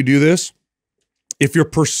longer you do this, if your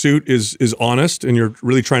pursuit is honest and you're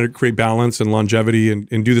really trying to create balance and longevity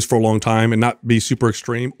and do this for a long time and not be super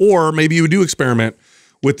extreme, or maybe you do experiment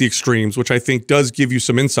with the extremes, which I think does give you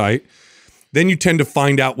some insight, then you tend to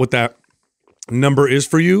find out what that number is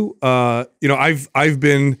for you. I've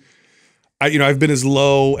been as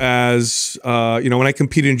low as, when I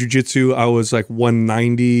competed in jiu-jitsu, I was like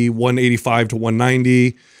 190, 185 to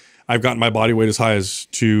 190. I've gotten my body weight as high as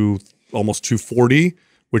almost 240,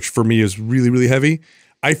 which for me is really, really heavy.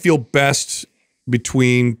 I feel best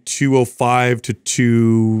between 205 to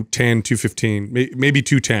 210, 215, maybe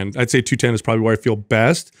 210. I'd say 210 is probably where I feel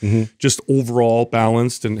best, just overall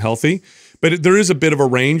balanced and healthy. But there is a bit of a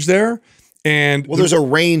range there. And well, there's a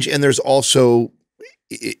range, and there's also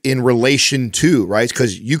in relation to, right?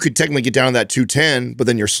 Because you could technically get down to that 210, but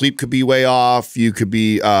then your sleep could be way off. You could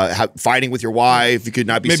be fighting with your wife. You could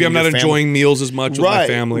not be. Maybe I'm not enjoying meals as much with my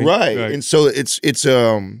family. Right. And so it's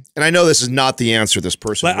and I know this is not the answer this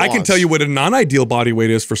person wants. I can tell you what a non-ideal body weight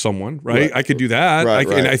is for someone, right? I could do that.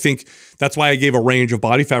 And I think that's why I gave a range of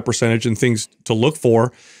body fat percentage and things to look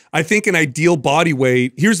for. I think an ideal body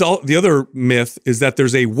weight, here's the other myth, is that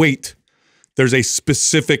there's a weight. There's a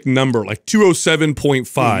specific number, like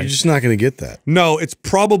 207.5. You're just not going to get that. No, it's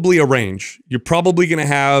probably a range. You're probably going to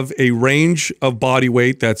have a range of body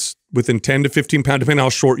weight that's within 10 to 15 pounds, depending on how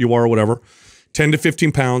short you are or whatever, 10 to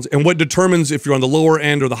 15 pounds. And what determines if you're on the lower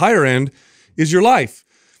end or the higher end is your life.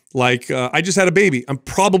 Like, I just had a baby. I'm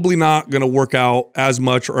probably not going to work out as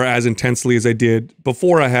much or as intensely as I did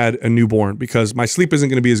before I had a newborn, because my sleep isn't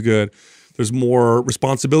going to be as good. There's more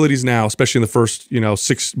responsibilities now, especially in the first,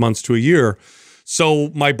 6 months to a year. So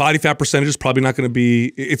my body fat percentage is probably not going to be,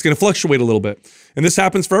 it's going to fluctuate a little bit. And this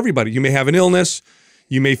happens for everybody. You may have an illness.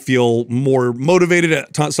 You may feel more motivated,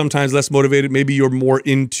 sometimes less motivated. Maybe you're more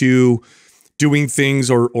into doing things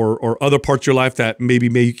or other parts of your life that maybe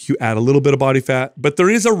make you add a little bit of body fat. But there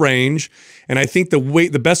is a range. And I think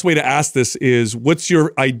the best way to ask this is, what's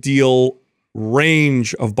your ideal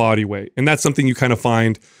range of body weight? And that's something you kind of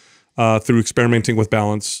find through experimenting with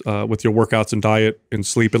balance with your workouts and diet and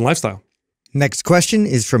sleep and lifestyle. Next question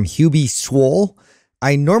is from Hubie Swole.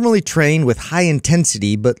 I normally train with high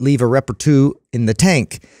intensity, but leave a rep or two in the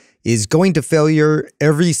tank. Is going to failure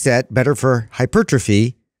every set better for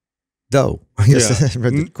hypertrophy? Though.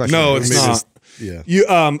 No, it's not.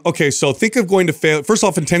 Yeah. Okay, so think of going to fail. First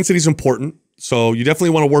off, intensity is important. So you definitely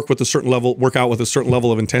want to work with a certain level, work out with a certain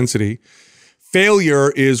level of intensity.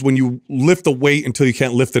 Failure is when you lift the weight until you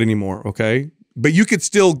can't lift it anymore, okay? But you could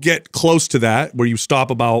still get close to that, where you stop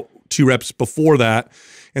about 2 reps before that,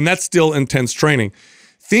 and that's still intense training.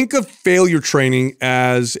 Think of failure training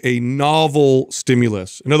as a novel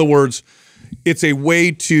stimulus. In other words, it's a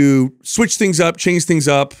way to switch things up, change things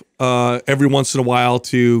up every once in a while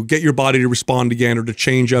to get your body to respond again or to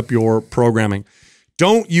change up your programming.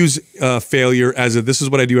 Don't use failure as this is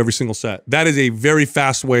what I do every single set. That is a very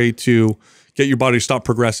fast way to get your body to stop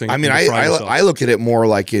progressing. I mean, I look at it more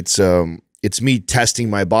like it's me testing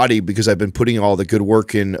my body, because I've been putting all the good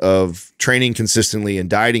work in of training consistently and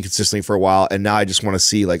dieting consistently for a while, and now I just want to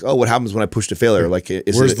see, like, oh, what happens when I push to failure? Like,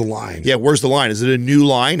 where's the line? Yeah, where's the line? Is it a new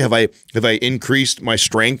line? Have I increased my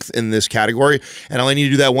strength in this category? And I only need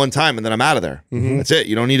to do that one time, and then I'm out of there. That's it.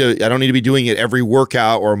 You don't need to. I don't need to be doing it every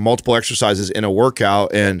workout or multiple exercises in a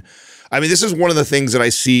workout. And I mean, this is one of the things that I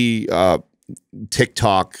see.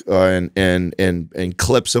 TikTok and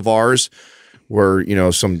clips of ours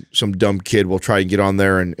where some dumb kid will try to get on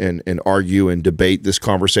there and argue and debate this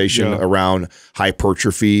conversation around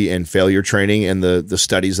hypertrophy and failure training and the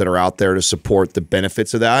studies that are out there to support the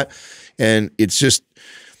benefits of that. And it's just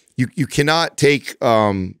you cannot take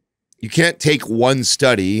one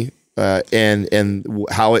study and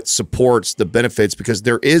how it supports the benefits, because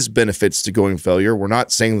there is benefits to going failure. We're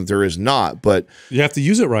not saying that there is not, but you have to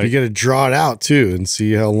use it right. You got to draw it out too and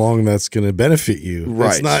see how long that's going to benefit you.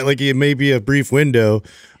 Right. It's not like it may be a brief window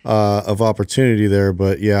of opportunity there,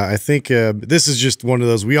 but yeah, I think this is just one of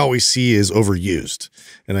those we always see is overused,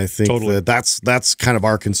 and I think that's kind of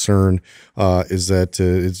our concern is that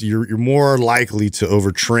you're more likely to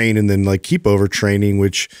overtrain and then like keep overtraining,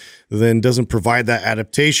 which then doesn't provide that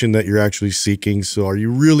adaptation that you're actually seeking. So are you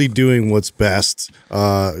really doing what's best,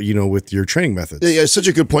 with your training methods? Yeah, it's such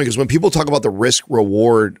a good point, because when people talk about the risk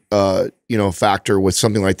reward, factor with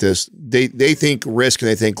something like this. They think risk and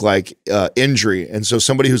they think like injury. And so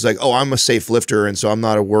somebody who's like, oh, I'm a safe lifter, and so I'm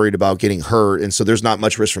not worried about getting hurt, and so there's not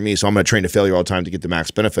much risk for me, so I'm going to train to failure all the time to get the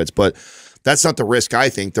max benefits. But that's not the risk. I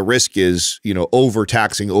think the risk is,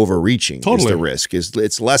 overtaxing, overreaching. Totally. Is the risk.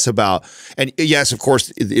 It's less about, and yes, of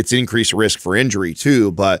course, it's increased risk for injury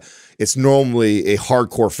too, but it's normally a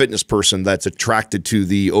hardcore fitness person that's attracted to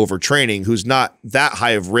the overtraining, who's not that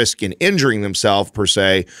high of risk in injuring themselves per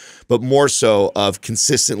se, but more so of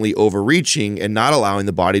consistently overreaching and not allowing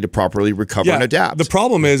the body to properly recover and adapt. The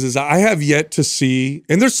problem is I have yet to see,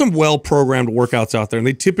 and there's some well-programmed workouts out there, and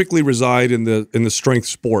they typically reside in the strength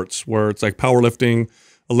sports where it's like powerlifting,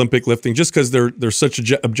 Olympic lifting, just because they're such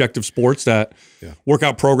objective sports that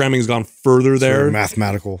workout programming has gone further there. Sort of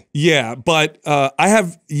mathematical. Yeah, but I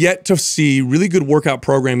have yet to see really good workout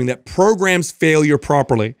programming that programs failure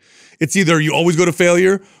properly. It's either you always go to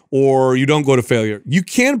failure or you don't go to failure. You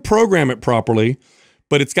can program it properly,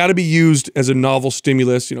 but it's got to be used as a novel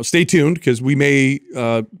stimulus. Stay tuned, because we may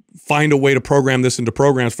find a way to program this into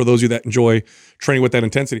programs for those of you that enjoy training with that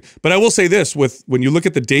intensity. But I will say this, when you look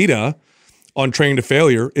at the data on training to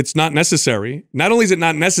failure, it's not necessary. Not only is it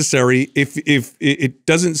not necessary, if it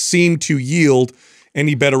doesn't seem to yield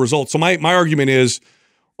any better results. So my argument is,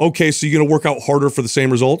 okay, so you're going to work out harder for the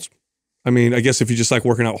same results? I mean, I guess if you just like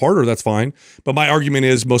working out harder, that's fine. But my argument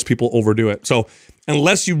is most people overdo it. So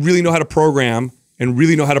unless you really know how to program and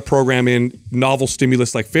really know how to program in novel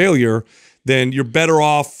stimulus like failure, then you're better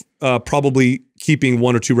off probably keeping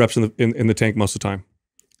 1 or 2 reps in the tank most of the time.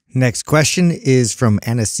 Next question is from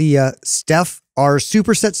Anasia. Steph, are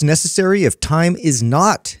supersets necessary if time is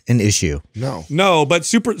not an issue? No, but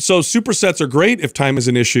supersets are great if time is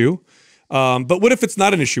an issue. But what if it's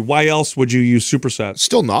not an issue? Why else would you use supersets?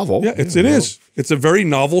 Still novel. Yeah, it is. It's a very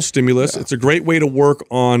novel stimulus. Yeah. It's a great way to work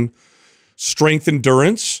on strength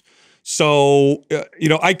endurance. So,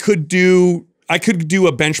 I could do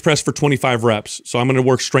a bench press for 25 reps. So I'm going to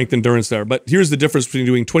work strength endurance there. But here's the difference between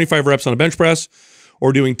doing 25 reps on a bench press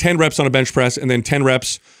or doing 10 reps on a bench press and then 10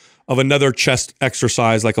 reps of another chest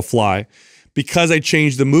exercise like a fly. Because I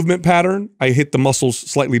changed the movement pattern, I hit the muscles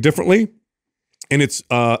slightly differently, and it's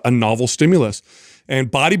a novel stimulus. And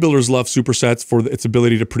bodybuilders love supersets for its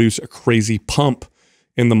ability to produce a crazy pump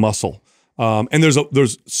in the muscle. And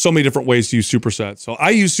there's so many different ways to use supersets. So I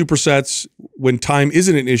use supersets when time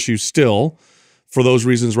isn't an issue still, for those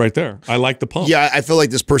reasons right there. I like the pump. Yeah, I feel like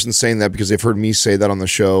this person's saying that because they've heard me say that on the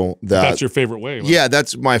show. That's your favorite way. Right? Yeah,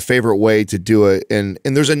 that's my favorite way to do it. And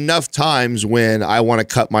there's enough times when I want to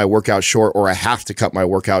cut my workout short, or I have to cut my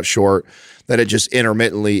workout short, that it just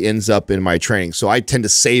intermittently ends up in my training. So I tend to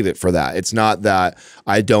save it for that. It's not that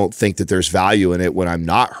I don't think that there's value in it when I'm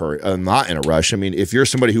not hurt, I'm not in a rush. I mean, if you're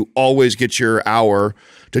somebody who always gets your hour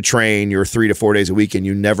to train, your 3 to 4 days a week, and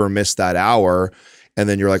you never miss that hour, and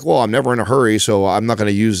then you're like, well, I'm never in a hurry, so I'm not going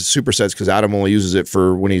to use supersets because Adam only uses it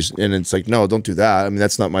for when he's, and it's like, no, don't do that. I mean,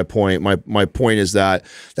 that's not my point. My point is that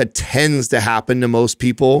tends to happen to most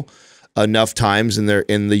people enough times in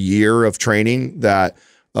the year of training that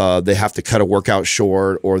they have to cut a workout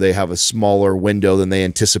short, or they have a smaller window than they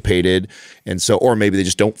anticipated. And so, or maybe they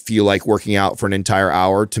just don't feel like working out for an entire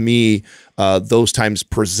hour. To me, those times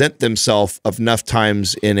present themselves enough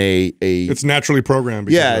times in it's naturally programmed.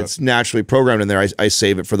 Yeah, it's naturally programmed in there. I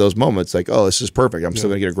save it for those moments. Like, oh, this is perfect. I'm still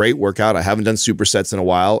going to get a great workout. I haven't done supersets in a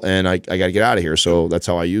while, and I got to get out of here. So that's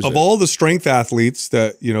how I use it. Of all the strength athletes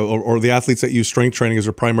that, or the athletes that use strength training as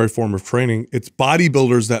their primary form of training, it's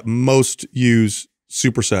bodybuilders that most use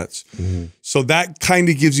supersets. Mm-hmm. So that kind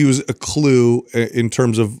of gives you a clue in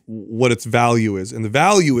terms of what its value is. And the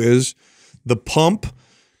value is the pump,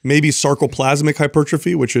 maybe sarcoplasmic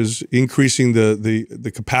hypertrophy, which is increasing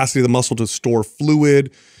the capacity of the muscle to store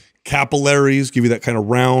fluid, capillaries, give you that kind of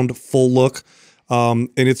round, full look. And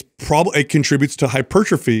it contributes to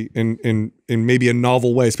hypertrophy in maybe a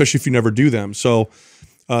novel way, especially if you never do them. So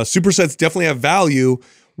supersets definitely have value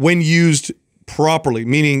when used properly,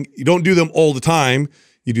 meaning you don't do them all the time,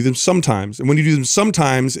 you do them sometimes. And when you do them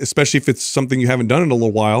sometimes, especially if it's something you haven't done in a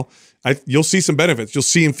little while, you'll see some benefits. You'll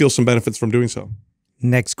see and feel some benefits from doing so.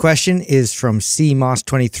 Next question is from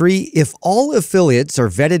CMOS23. If all affiliates are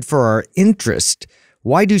vetted for our interest,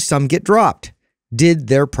 why do some get dropped? Did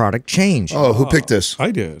their product change? Oh, who picked this?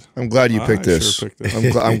 I did. I'm glad you picked this. Sure picked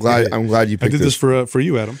this. I'm glad you picked this. I did this for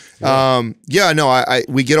you, Adam. Yeah, no,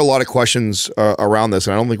 we get a lot of questions around this,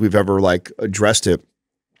 and I don't think we've ever addressed it.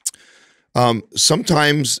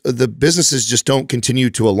 Sometimes the businesses just don't continue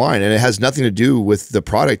to align, and it has nothing to do with the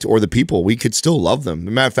product or the people. We could still love them. As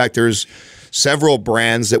a matter of fact, there's several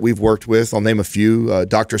brands that we've worked with. I'll name a few: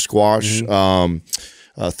 Dr. Squash.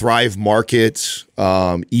 Thrive Market,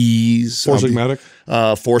 Ease, Four Sigmatic.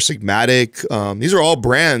 Four Sigmatic. These are all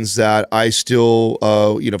brands that I still,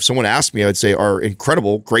 if someone asked me, I would say are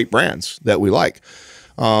incredible, great brands that we like.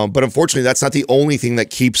 But unfortunately, that's not the only thing that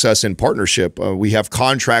keeps us in partnership. We have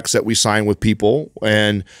contracts that we sign with people,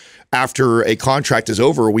 and after a contract is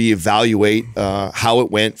over, we evaluate how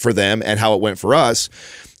it went for them and how it went for us.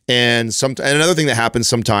 And another thing that happens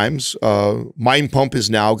sometimes, Mind Pump has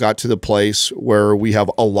now got to the place where we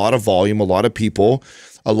have a lot of volume, a lot of people,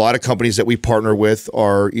 a lot of companies that we partner with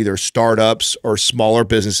are either startups or smaller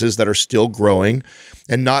businesses that are still growing.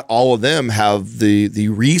 And not all of them have the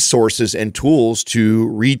resources and tools to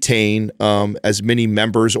retain as many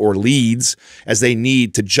members or leads as they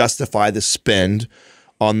need to justify the spend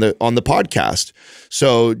on the podcast.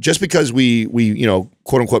 So just because we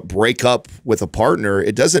quote unquote break up with a partner,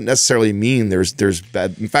 it doesn't necessarily mean there's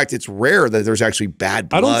bad. In fact, it's rare that there's actually bad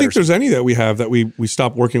blood. I don't think there's any that we have that we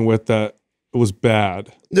stopped working with that was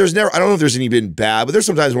bad. There's never. I don't know if there's any been bad, but there's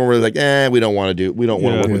sometimes when we're like, we don't want to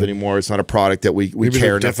work with anymore. It's not a product that we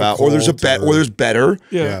care enough about, or there's there's better.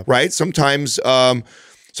 Yeah. Right. Sometimes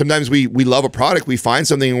we love a product, we find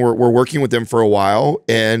something, and we're working with them for a while,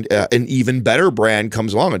 and an even better brand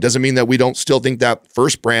comes along. It doesn't mean that we don't still think that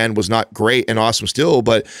first brand was not great and awesome still,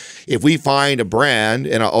 but if we find a brand,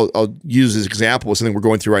 and I'll use this example of something we're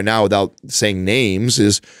going through right now without saying names,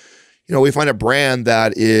 is we find a brand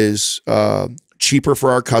that is cheaper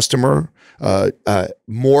for our customer,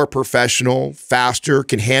 more professional, faster,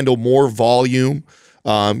 can handle more volume,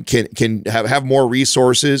 can have more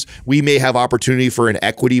resources. We may have opportunity for an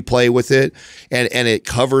equity play with it, and it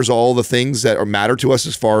covers all the things that matter to us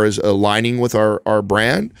as far as aligning with our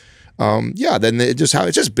brand. Then it's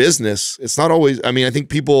just business. It's not always. I mean, I think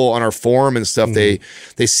people on our forum and stuff, they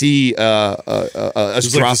see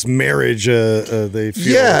it's like this marriage. They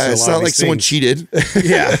feel it's not like someone cheated.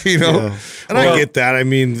 Yeah, Yeah. And I get that. I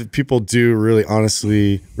mean, people do really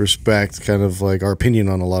honestly respect kind of like our opinion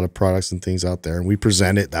on a lot of products and things out there, and we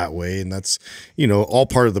present it that way, and that's all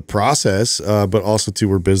part of the process. But also too,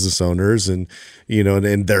 we're business owners, and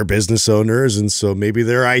and they're business owners, and so maybe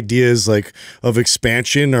their ideas like of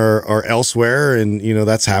expansion are elsewhere, and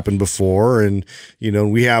that's happened before, and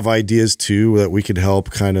we have ideas too that we could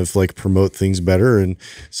help kind of like promote things better, and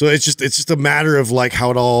so it's just a matter of like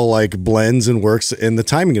how it all like blends and works and the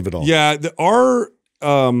timing of it all. Yeah,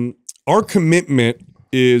 our commitment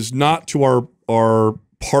is not to our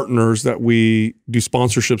partners that we do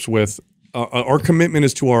sponsorships with. Our commitment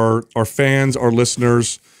is to our fans, our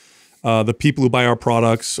listeners, the people who buy our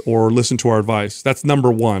products or listen to our advice. That's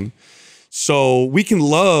number one. So we can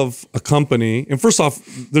love a company. And first off,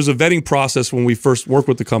 there's a vetting process when we first work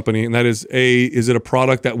with the company. And that is is it a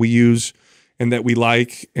product that we use and that we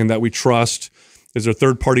like and that we trust? Is there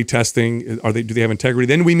third-party testing? Do they have integrity?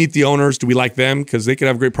 Then we meet the owners. Do we like them? Because they could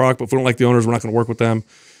have a great product, but if we don't like the owners, we're not going to work with them.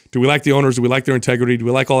 Do we like the owners? Do we like their integrity? Do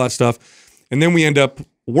we like all that stuff? And then we end up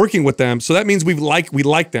working with them. So that means we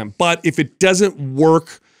like them. But if it doesn't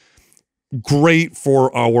work great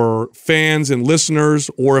for our fans and listeners,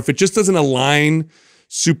 or if it just doesn't align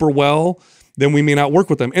super well, then we may not work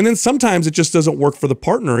with them. And then sometimes it just doesn't work for the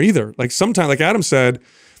partner either. Like sometimes, like Adam said,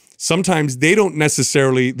 sometimes they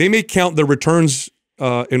may count their returns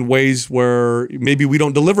in ways where maybe we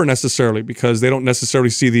don't deliver necessarily because they don't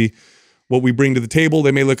necessarily see what we bring to the table.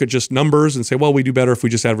 They may look at just numbers and say, well, we do better if we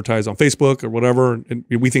just advertise on Facebook or whatever. And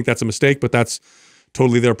we think that's a mistake, but that's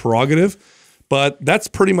totally their prerogative. But that's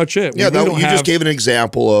pretty much it. Yeah, you just gave an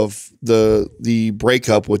example of the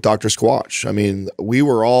breakup with Dr. Squatch. I mean, we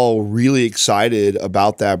were all really excited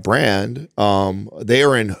about that brand. They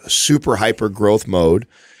are in super hyper growth mode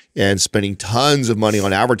and spending tons of money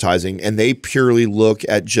on advertising, and they purely look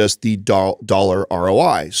at just the dollar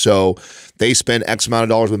ROI. So they spend X amount of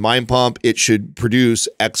dollars with Mind Pump, it should produce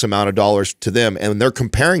X amount of dollars to them. And they're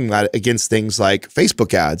comparing that against things like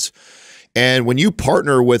Facebook ads. And when you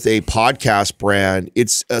partner with a podcast brand,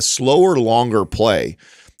 it's a slower, longer play.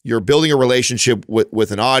 You're building a relationship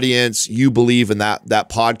with an audience. You believe in that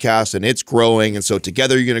podcast, and it's growing. And so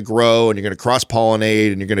together you're going to grow, and you're going to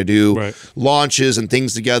cross-pollinate, and you're going to do launches and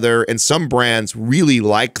things together. And some brands really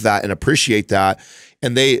like that and appreciate that.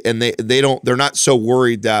 And they're not so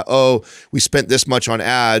worried that, oh, we spent this much on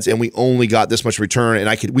ads and we only got this much return,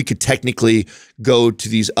 and we could technically go to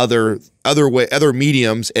these other other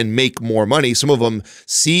mediums and make more money. Some of them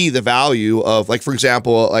see the value of, like, for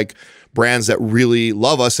example, like brands that really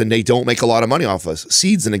love us and they don't make a lot of money off us.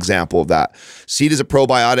 Seed's an example of that. Seed is a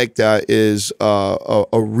probiotic that is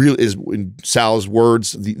is, in Sal's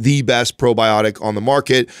words, the best probiotic on the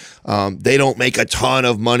market. They don't make a ton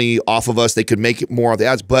of money off of us. They could make it more off the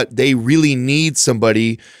ads, but they really need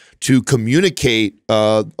somebody to communicate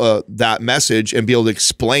that message and be able to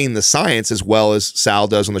explain the science as well as Sal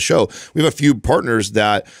does on the show. We have a few partners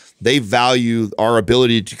that they value our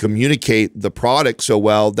ability to communicate the product so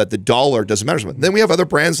well that the dollar doesn't matter. Then we have other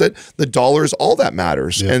brands that the dollar is all that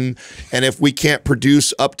matters. Yeah. And if we can't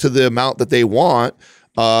produce up to the amount that they want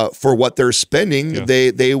for what they're spending,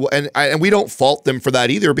 and we don't fault them for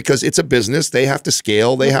that either, because it's a business. They have to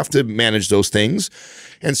scale. They have to manage those things.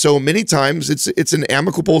 And so many times it's an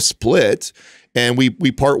amicable split, and we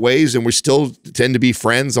part ways, and we still tend to be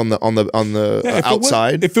friends on the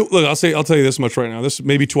outside. Look, I'll tell you this much right now. This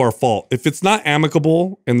may be to our fault. If it's not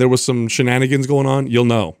amicable and there was some shenanigans going on, you'll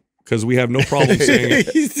know, because we have no problem saying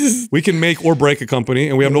it. We can make or break a company,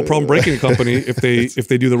 and we have no problem breaking a company if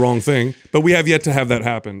they do the wrong thing. But we have yet to have that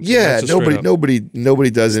happen. Yeah, nobody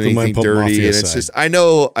does anything dirty, and it's just I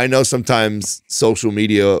know sometimes social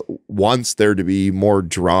media wants there to be more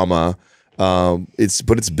drama. But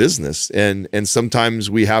it's business, and sometimes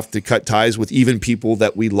we have to cut ties with even people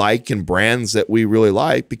that we like and brands that we really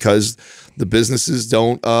like, because the businesses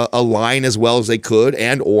don't align as well as they could,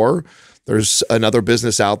 and or there's another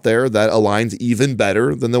business out there that aligns even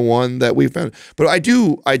better than the one that we found. But I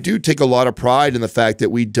do take a lot of pride in the fact that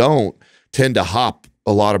we don't tend to hop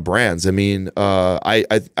a lot of brands. I mean,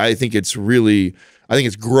 I think it's really. I think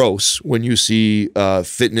it's gross when you see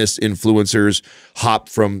fitness influencers hop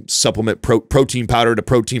from supplement protein powder to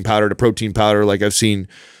protein powder to protein powder. Like, I've seen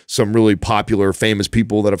some really popular, famous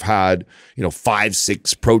people that have had, 5,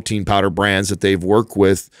 6 protein powder brands that they've worked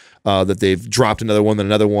with, that they've dropped another one, then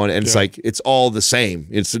another one, and it's like it's all the same.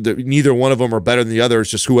 It's neither one of them are better than the other. It's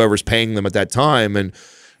just whoever's paying them at that time. And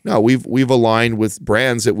no, we've aligned with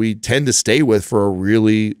brands that we tend to stay with for a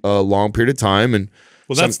really long period of time. And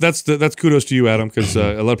well, that's kudos to you, Adam, because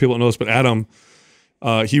a lot of people don't know this, but Adam,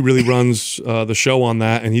 he really runs the show on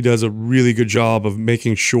that, and he does a really good job of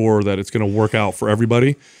making sure that it's going to work out for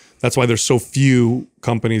everybody. That's why there's so few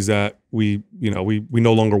companies that we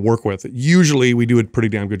no longer work with. Usually, we do a pretty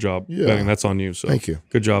damn good job. Yeah, and that's on you. So thank you.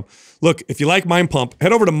 Good job. Look, if you like Mind Pump,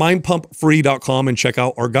 head over to mindpumpfree.com and check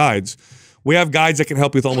out our guides. We have guides that can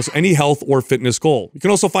help you with almost any health or fitness goal. You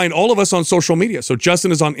can also find all of us on social media. So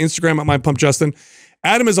Justin is on Instagram at mindpumpjustin.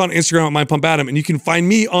 Adam is on Instagram at mindpumpAdam, and you can find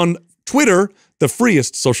me on Twitter, the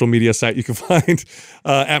freest social media site you can find,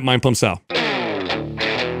 at mindpumpsal.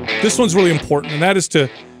 This one's really important, and that is to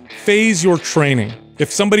phase your training.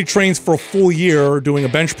 If somebody trains for a full year doing a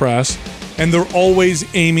bench press, and they're always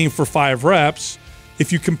aiming for 5 reps,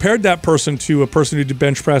 if you compared that person to a person who did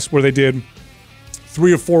bench press where they did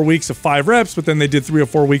 3 or 4 weeks of 5 reps, but then they did 3 or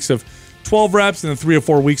 4 weeks of 12 reps, and then 3 or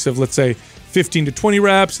 4 weeks of, let's say, 15 to 20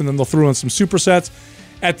 reps, and then they'll throw in some supersets.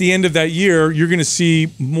 At the end of that year, you're going to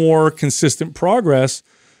see more consistent progress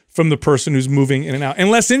from the person who's moving in and out,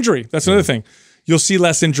 and less injury. That's another thing. You'll see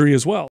less injury as well.